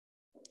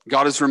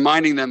 God is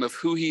reminding them of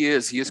who he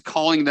is. He is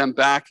calling them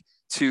back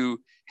to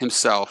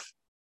himself.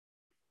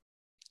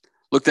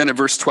 Look then at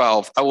verse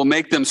 12. I will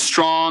make them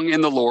strong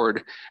in the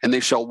Lord, and they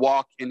shall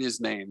walk in his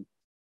name,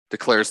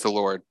 declares the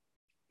Lord.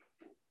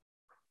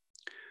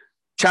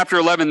 Chapter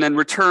 11 then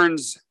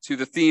returns to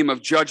the theme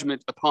of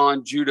judgment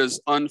upon Judah's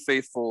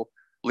unfaithful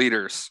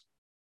leaders.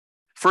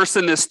 First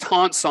in this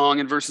taunt song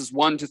in verses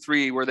 1 to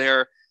 3, where they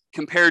are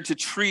compared to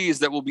trees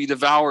that will be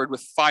devoured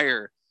with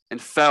fire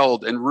and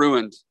felled and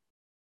ruined.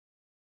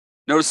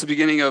 Notice the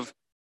beginning of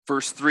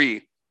verse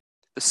 3.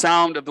 The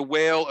sound of the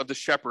wail of the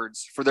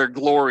shepherds, for their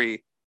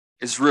glory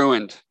is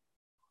ruined.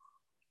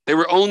 They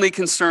were only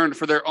concerned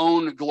for their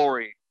own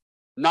glory,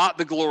 not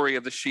the glory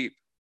of the sheep.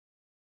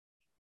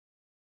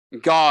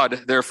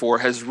 God, therefore,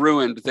 has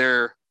ruined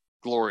their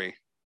glory.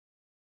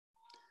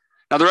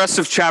 Now, the rest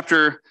of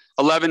chapter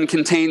 11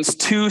 contains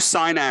two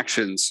sign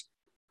actions,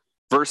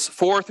 verse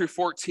 4 through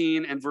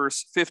 14 and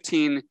verse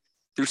 15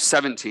 through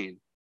 17.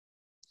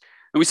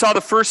 And we saw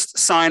the first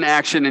sign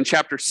action in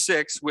chapter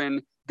 6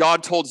 when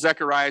God told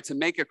Zechariah to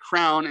make a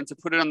crown and to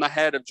put it on the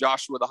head of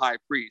Joshua the high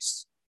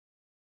priest.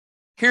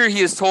 Here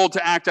he is told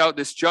to act out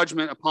this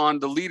judgment upon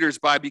the leaders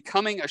by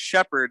becoming a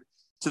shepherd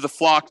to the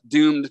flock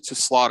doomed to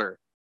slaughter.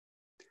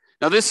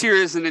 Now, this here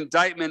is an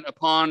indictment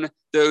upon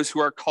those who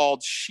are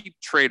called sheep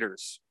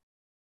traders.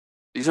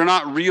 These are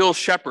not real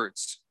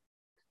shepherds.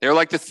 They're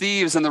like the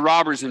thieves and the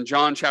robbers in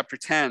John chapter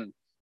 10.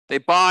 They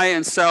buy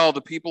and sell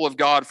the people of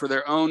God for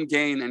their own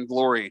gain and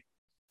glory.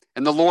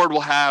 And the Lord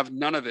will have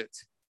none of it,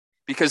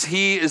 because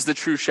he is the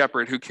true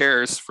shepherd who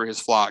cares for his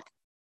flock.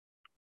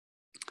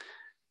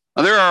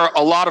 Now, there are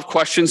a lot of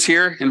questions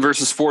here in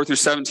verses 4 through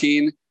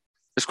 17.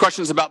 There's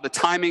questions about the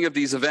timing of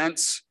these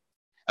events,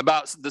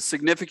 about the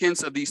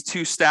significance of these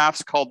two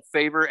staffs called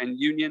favor and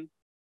union.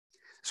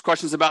 There's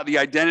questions about the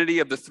identity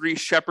of the three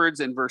shepherds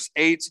in verse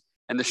 8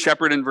 and the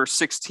shepherd in verse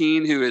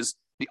 16, who is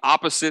the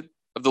opposite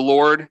of the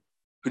Lord,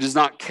 who does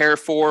not care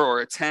for or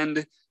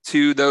attend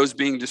to those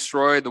being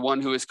destroyed, the one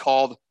who is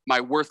called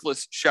my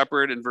worthless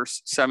shepherd in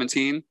verse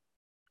 17.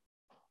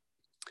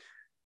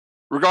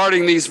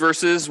 Regarding these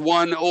verses,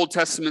 one Old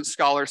Testament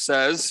scholar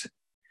says,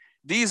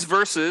 these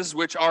verses,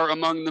 which are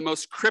among the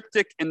most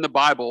cryptic in the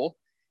Bible,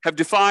 have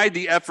defied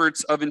the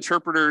efforts of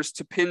interpreters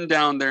to pin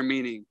down their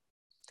meaning.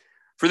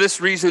 For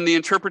this reason, the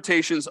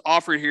interpretations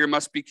offered here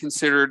must be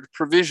considered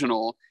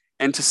provisional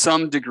and to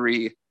some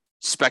degree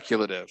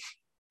speculative.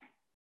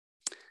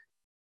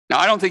 Now,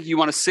 I don't think you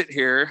want to sit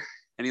here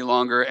any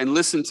longer and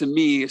listen to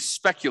me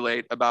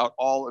speculate about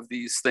all of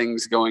these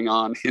things going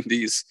on in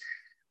these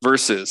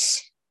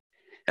verses.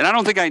 And I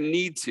don't think I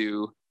need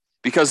to,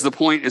 because the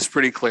point is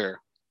pretty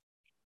clear.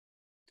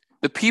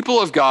 The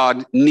people of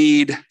God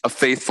need a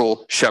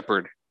faithful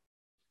shepherd.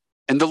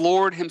 And the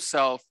Lord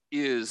himself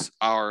is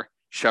our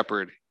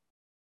shepherd.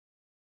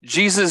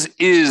 Jesus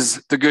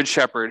is the good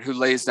shepherd who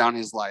lays down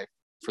his life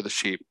for the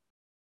sheep.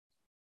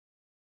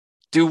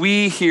 Do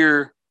we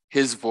hear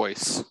his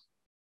voice?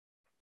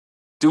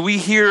 Do we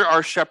hear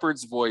our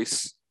shepherd's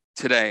voice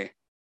today?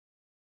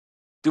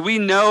 Do we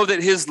know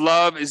that his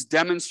love is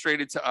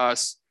demonstrated to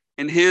us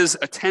in his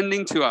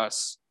attending to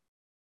us,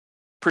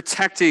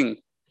 protecting,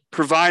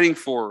 providing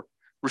for,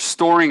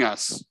 restoring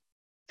us,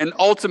 and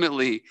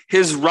ultimately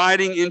his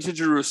riding into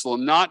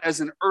Jerusalem, not as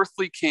an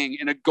earthly king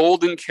in a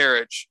golden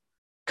carriage,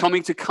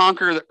 coming to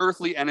conquer the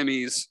earthly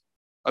enemies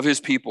of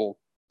his people,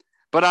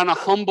 but on a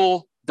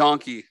humble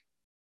donkey,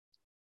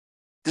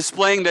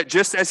 displaying that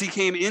just as he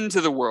came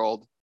into the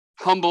world,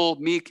 humble,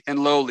 meek,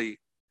 and lowly,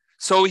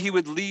 so he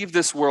would leave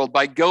this world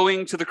by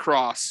going to the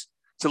cross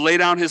to lay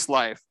down his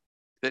life,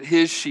 that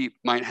his sheep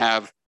might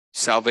have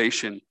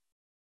salvation,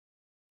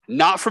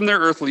 not from their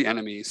earthly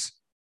enemies,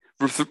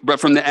 but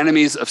from the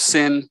enemies of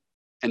sin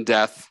and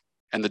death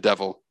and the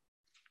devil.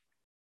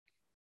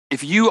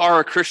 If you are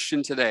a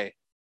Christian today,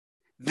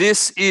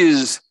 this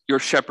is your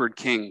shepherd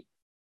king,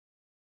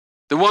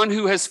 the one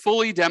who has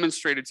fully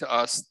demonstrated to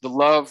us the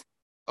love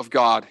of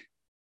God,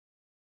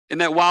 in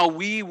that while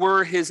we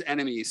were his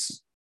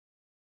enemies,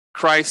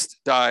 Christ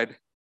died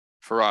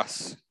for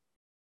us.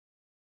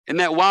 And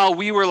that while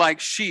we were like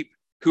sheep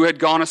who had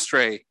gone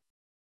astray.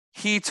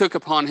 He took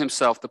upon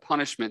himself the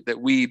punishment that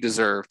we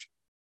deserved.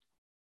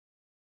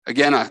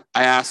 Again, I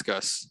ask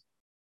us,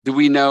 do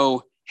we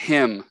know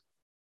him?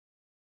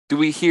 Do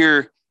we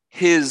hear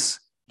his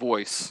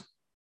voice?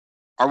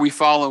 Are we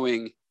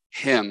following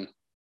him?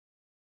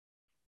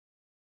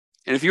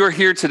 And if you are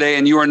here today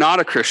and you are not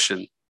a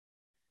Christian,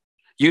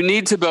 you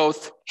need to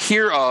both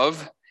hear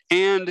of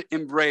and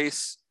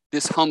embrace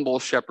this humble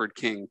shepherd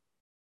king,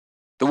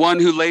 the one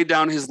who laid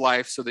down his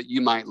life so that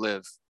you might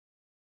live.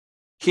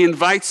 He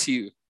invites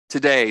you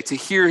today to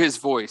hear his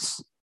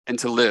voice and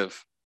to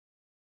live.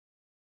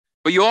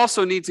 But you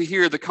also need to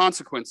hear the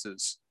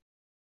consequences,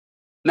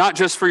 not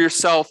just for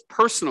yourself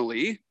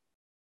personally,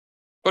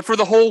 but for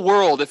the whole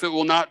world if it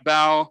will not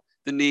bow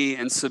the knee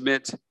and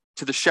submit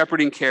to the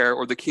shepherding care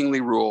or the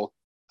kingly rule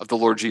of the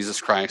Lord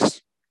Jesus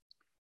Christ.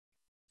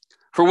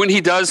 For when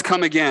he does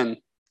come again,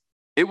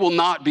 it will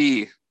not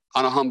be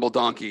on a humble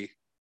donkey.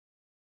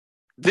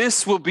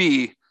 This will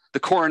be the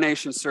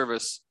coronation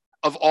service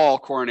of all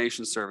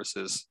coronation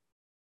services,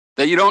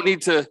 that you don't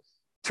need to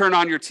turn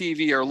on your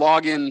TV or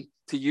log in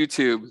to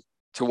YouTube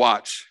to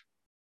watch.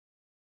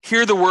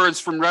 Hear the words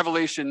from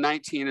Revelation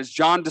 19 as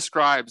John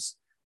describes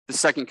the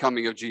second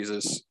coming of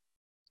Jesus.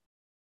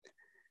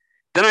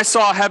 Then I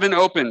saw heaven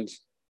opened,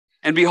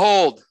 and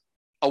behold,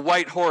 a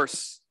white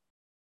horse.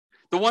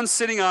 The one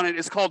sitting on it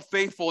is called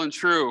Faithful and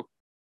True,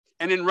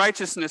 and in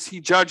righteousness he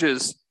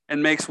judges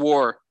and makes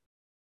war.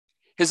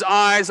 His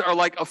eyes are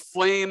like a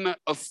flame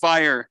of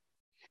fire,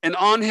 and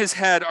on his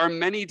head are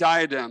many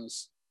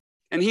diadems,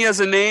 and he has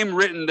a name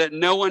written that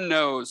no one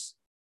knows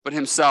but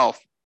himself.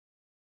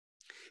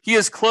 He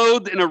is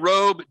clothed in a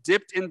robe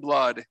dipped in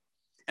blood,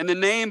 and the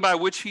name by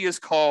which he is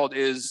called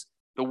is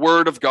the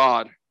Word of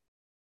God.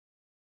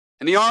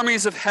 And the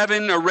armies of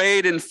heaven,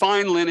 arrayed in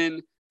fine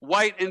linen,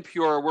 white and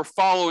pure, were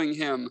following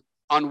him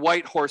on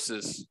white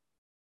horses.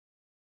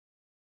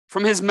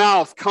 From his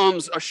mouth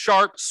comes a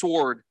sharp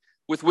sword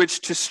with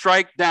which to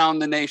strike down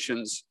the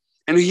nations,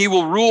 and he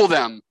will rule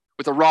them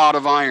with a rod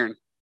of iron.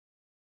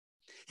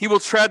 He will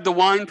tread the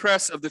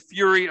winepress of the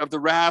fury of the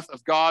wrath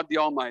of God the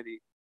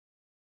Almighty.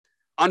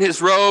 On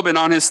his robe and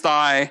on his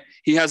thigh,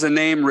 he has a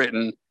name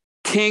written,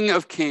 King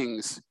of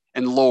Kings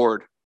and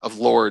Lord of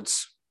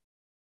Lords.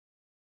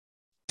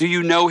 Do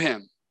you know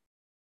him?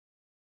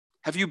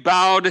 Have you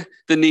bowed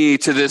the knee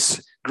to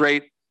this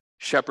great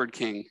shepherd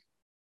king?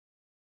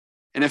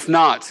 And if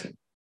not,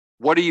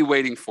 what are you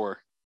waiting for?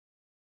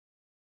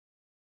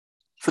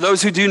 For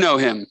those who do know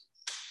him,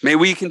 may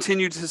we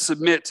continue to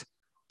submit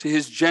to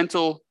his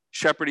gentle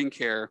shepherding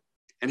care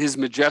and his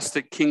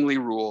majestic kingly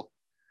rule,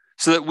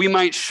 so that we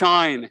might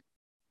shine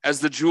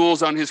as the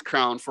jewels on his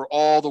crown for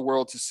all the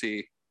world to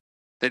see,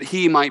 that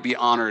he might be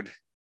honored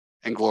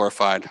and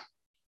glorified.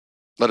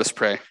 Let us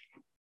pray.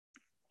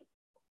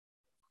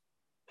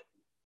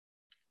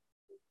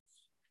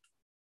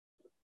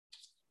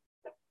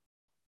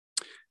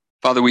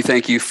 Father, we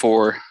thank you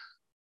for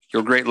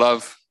your great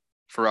love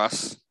for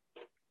us.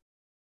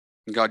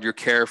 And God, your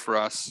care for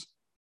us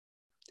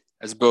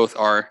as both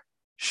our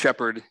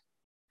shepherd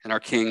and our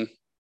king.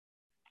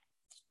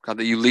 God,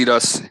 that you lead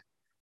us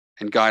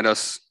and guide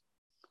us,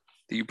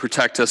 that you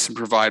protect us and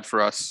provide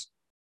for us.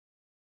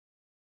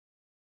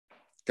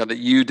 God, that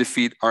you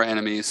defeat our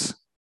enemies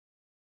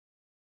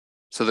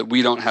so that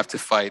we don't have to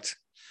fight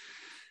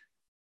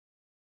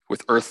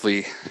with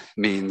earthly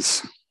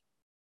means.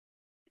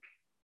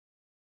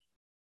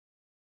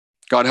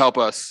 God, help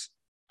us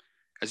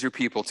as your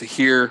people to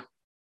hear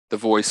the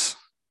voice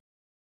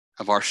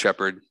of our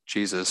shepherd,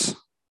 Jesus,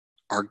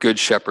 our good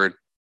shepherd.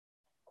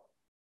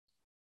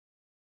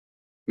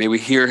 May we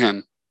hear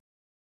him.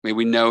 May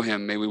we know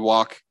him. May we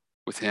walk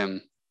with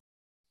him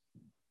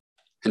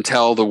and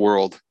tell the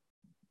world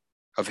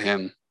of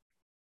him.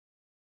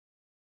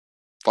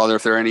 Father,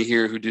 if there are any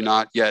here who do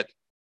not yet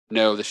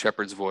know the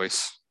shepherd's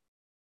voice,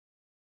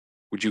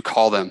 would you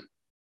call them?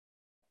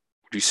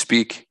 Would you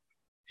speak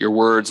your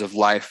words of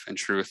life and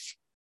truth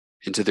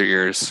into their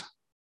ears,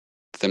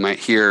 that they might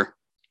hear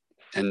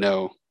and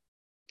know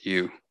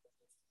you?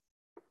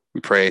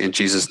 We pray in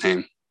Jesus'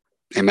 name.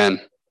 Amen.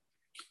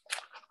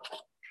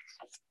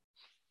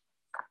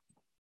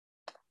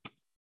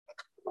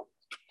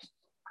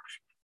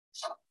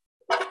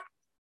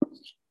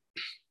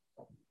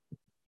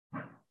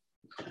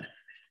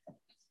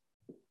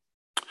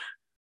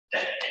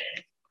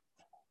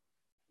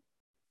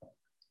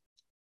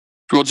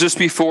 Well, just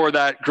before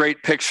that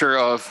great picture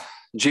of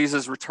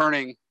Jesus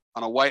returning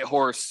on a white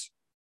horse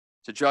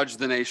to judge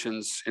the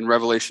nations in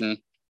Revelation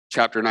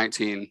chapter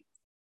 19,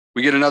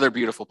 we get another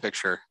beautiful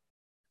picture.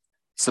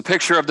 It's the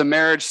picture of the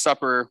marriage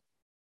supper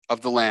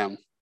of the Lamb.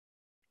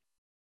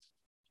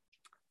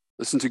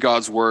 Listen to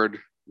God's word,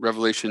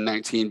 Revelation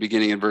 19,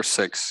 beginning in verse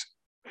 6.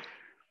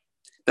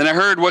 Then I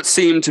heard what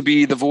seemed to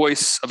be the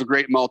voice of a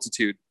great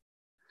multitude,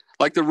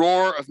 like the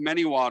roar of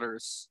many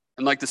waters,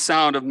 and like the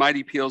sound of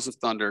mighty peals of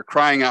thunder,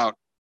 crying out,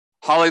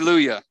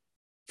 Hallelujah,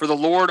 for the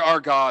Lord our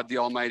God, the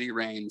Almighty,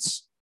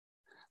 reigns.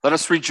 Let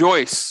us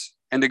rejoice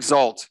and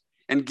exult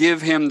and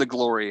give him the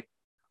glory,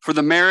 for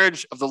the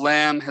marriage of the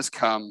Lamb has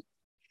come,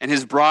 and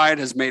his bride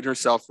has made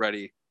herself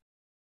ready.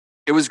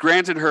 It was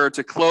granted her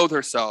to clothe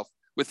herself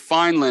with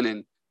fine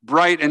linen,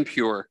 bright and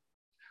pure.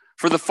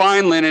 For the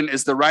fine linen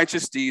is the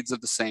righteous deeds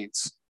of the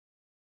saints.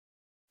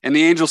 And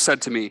the angel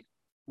said to me,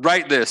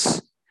 write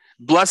this,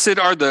 blessed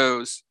are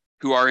those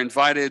who are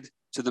invited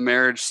to the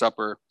marriage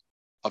supper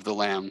of the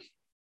Lamb.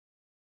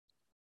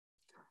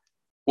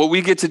 What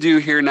we get to do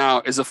here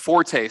now is a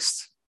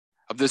foretaste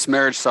of this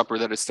marriage supper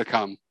that is to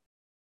come.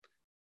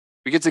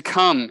 We get to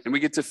come and we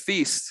get to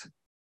feast.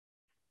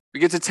 We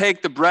get to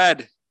take the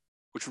bread,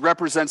 which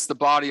represents the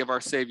body of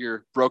our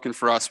Savior broken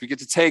for us. We get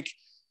to take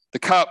the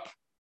cup,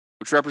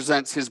 which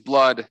represents his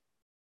blood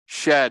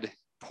shed,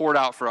 poured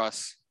out for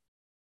us.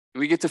 And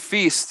we get to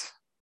feast,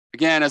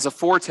 again, as a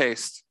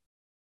foretaste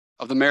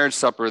of the marriage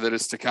supper that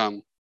is to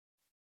come.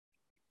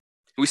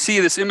 We see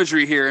this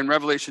imagery here in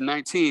Revelation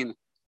 19.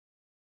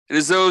 It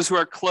is those who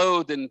are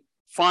clothed in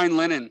fine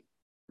linen,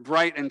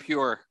 bright and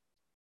pure.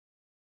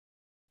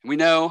 And we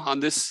know on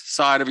this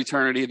side of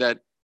eternity that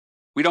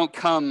we don't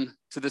come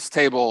to this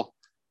table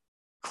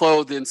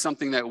clothed in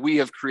something that we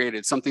have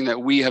created, something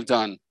that we have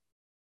done.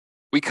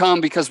 We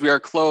come because we are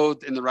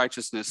clothed in the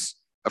righteousness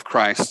of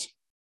Christ.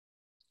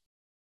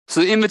 So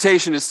the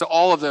invitation is to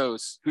all of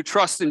those who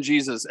trust in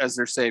Jesus as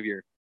their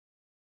Savior,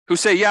 who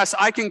say, yes,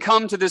 I can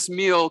come to this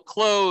meal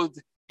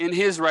clothed in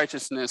his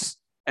righteousness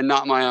and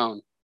not my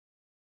own.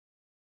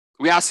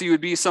 We ask that you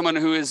would be someone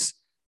who is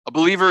a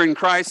believer in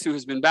Christ, who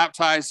has been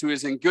baptized, who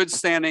is in good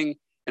standing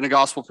in a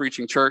gospel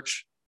preaching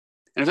church.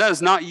 And if that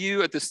is not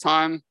you at this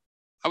time,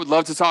 I would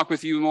love to talk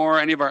with you more.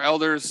 Any of our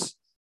elders,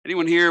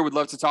 anyone here would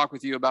love to talk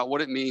with you about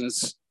what it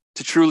means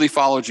to truly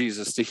follow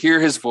Jesus, to hear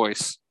his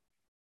voice,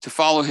 to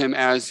follow him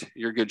as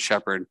your good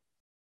shepherd.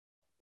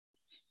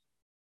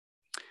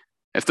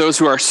 If those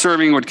who are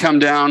serving would come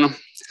down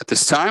at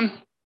this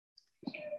time.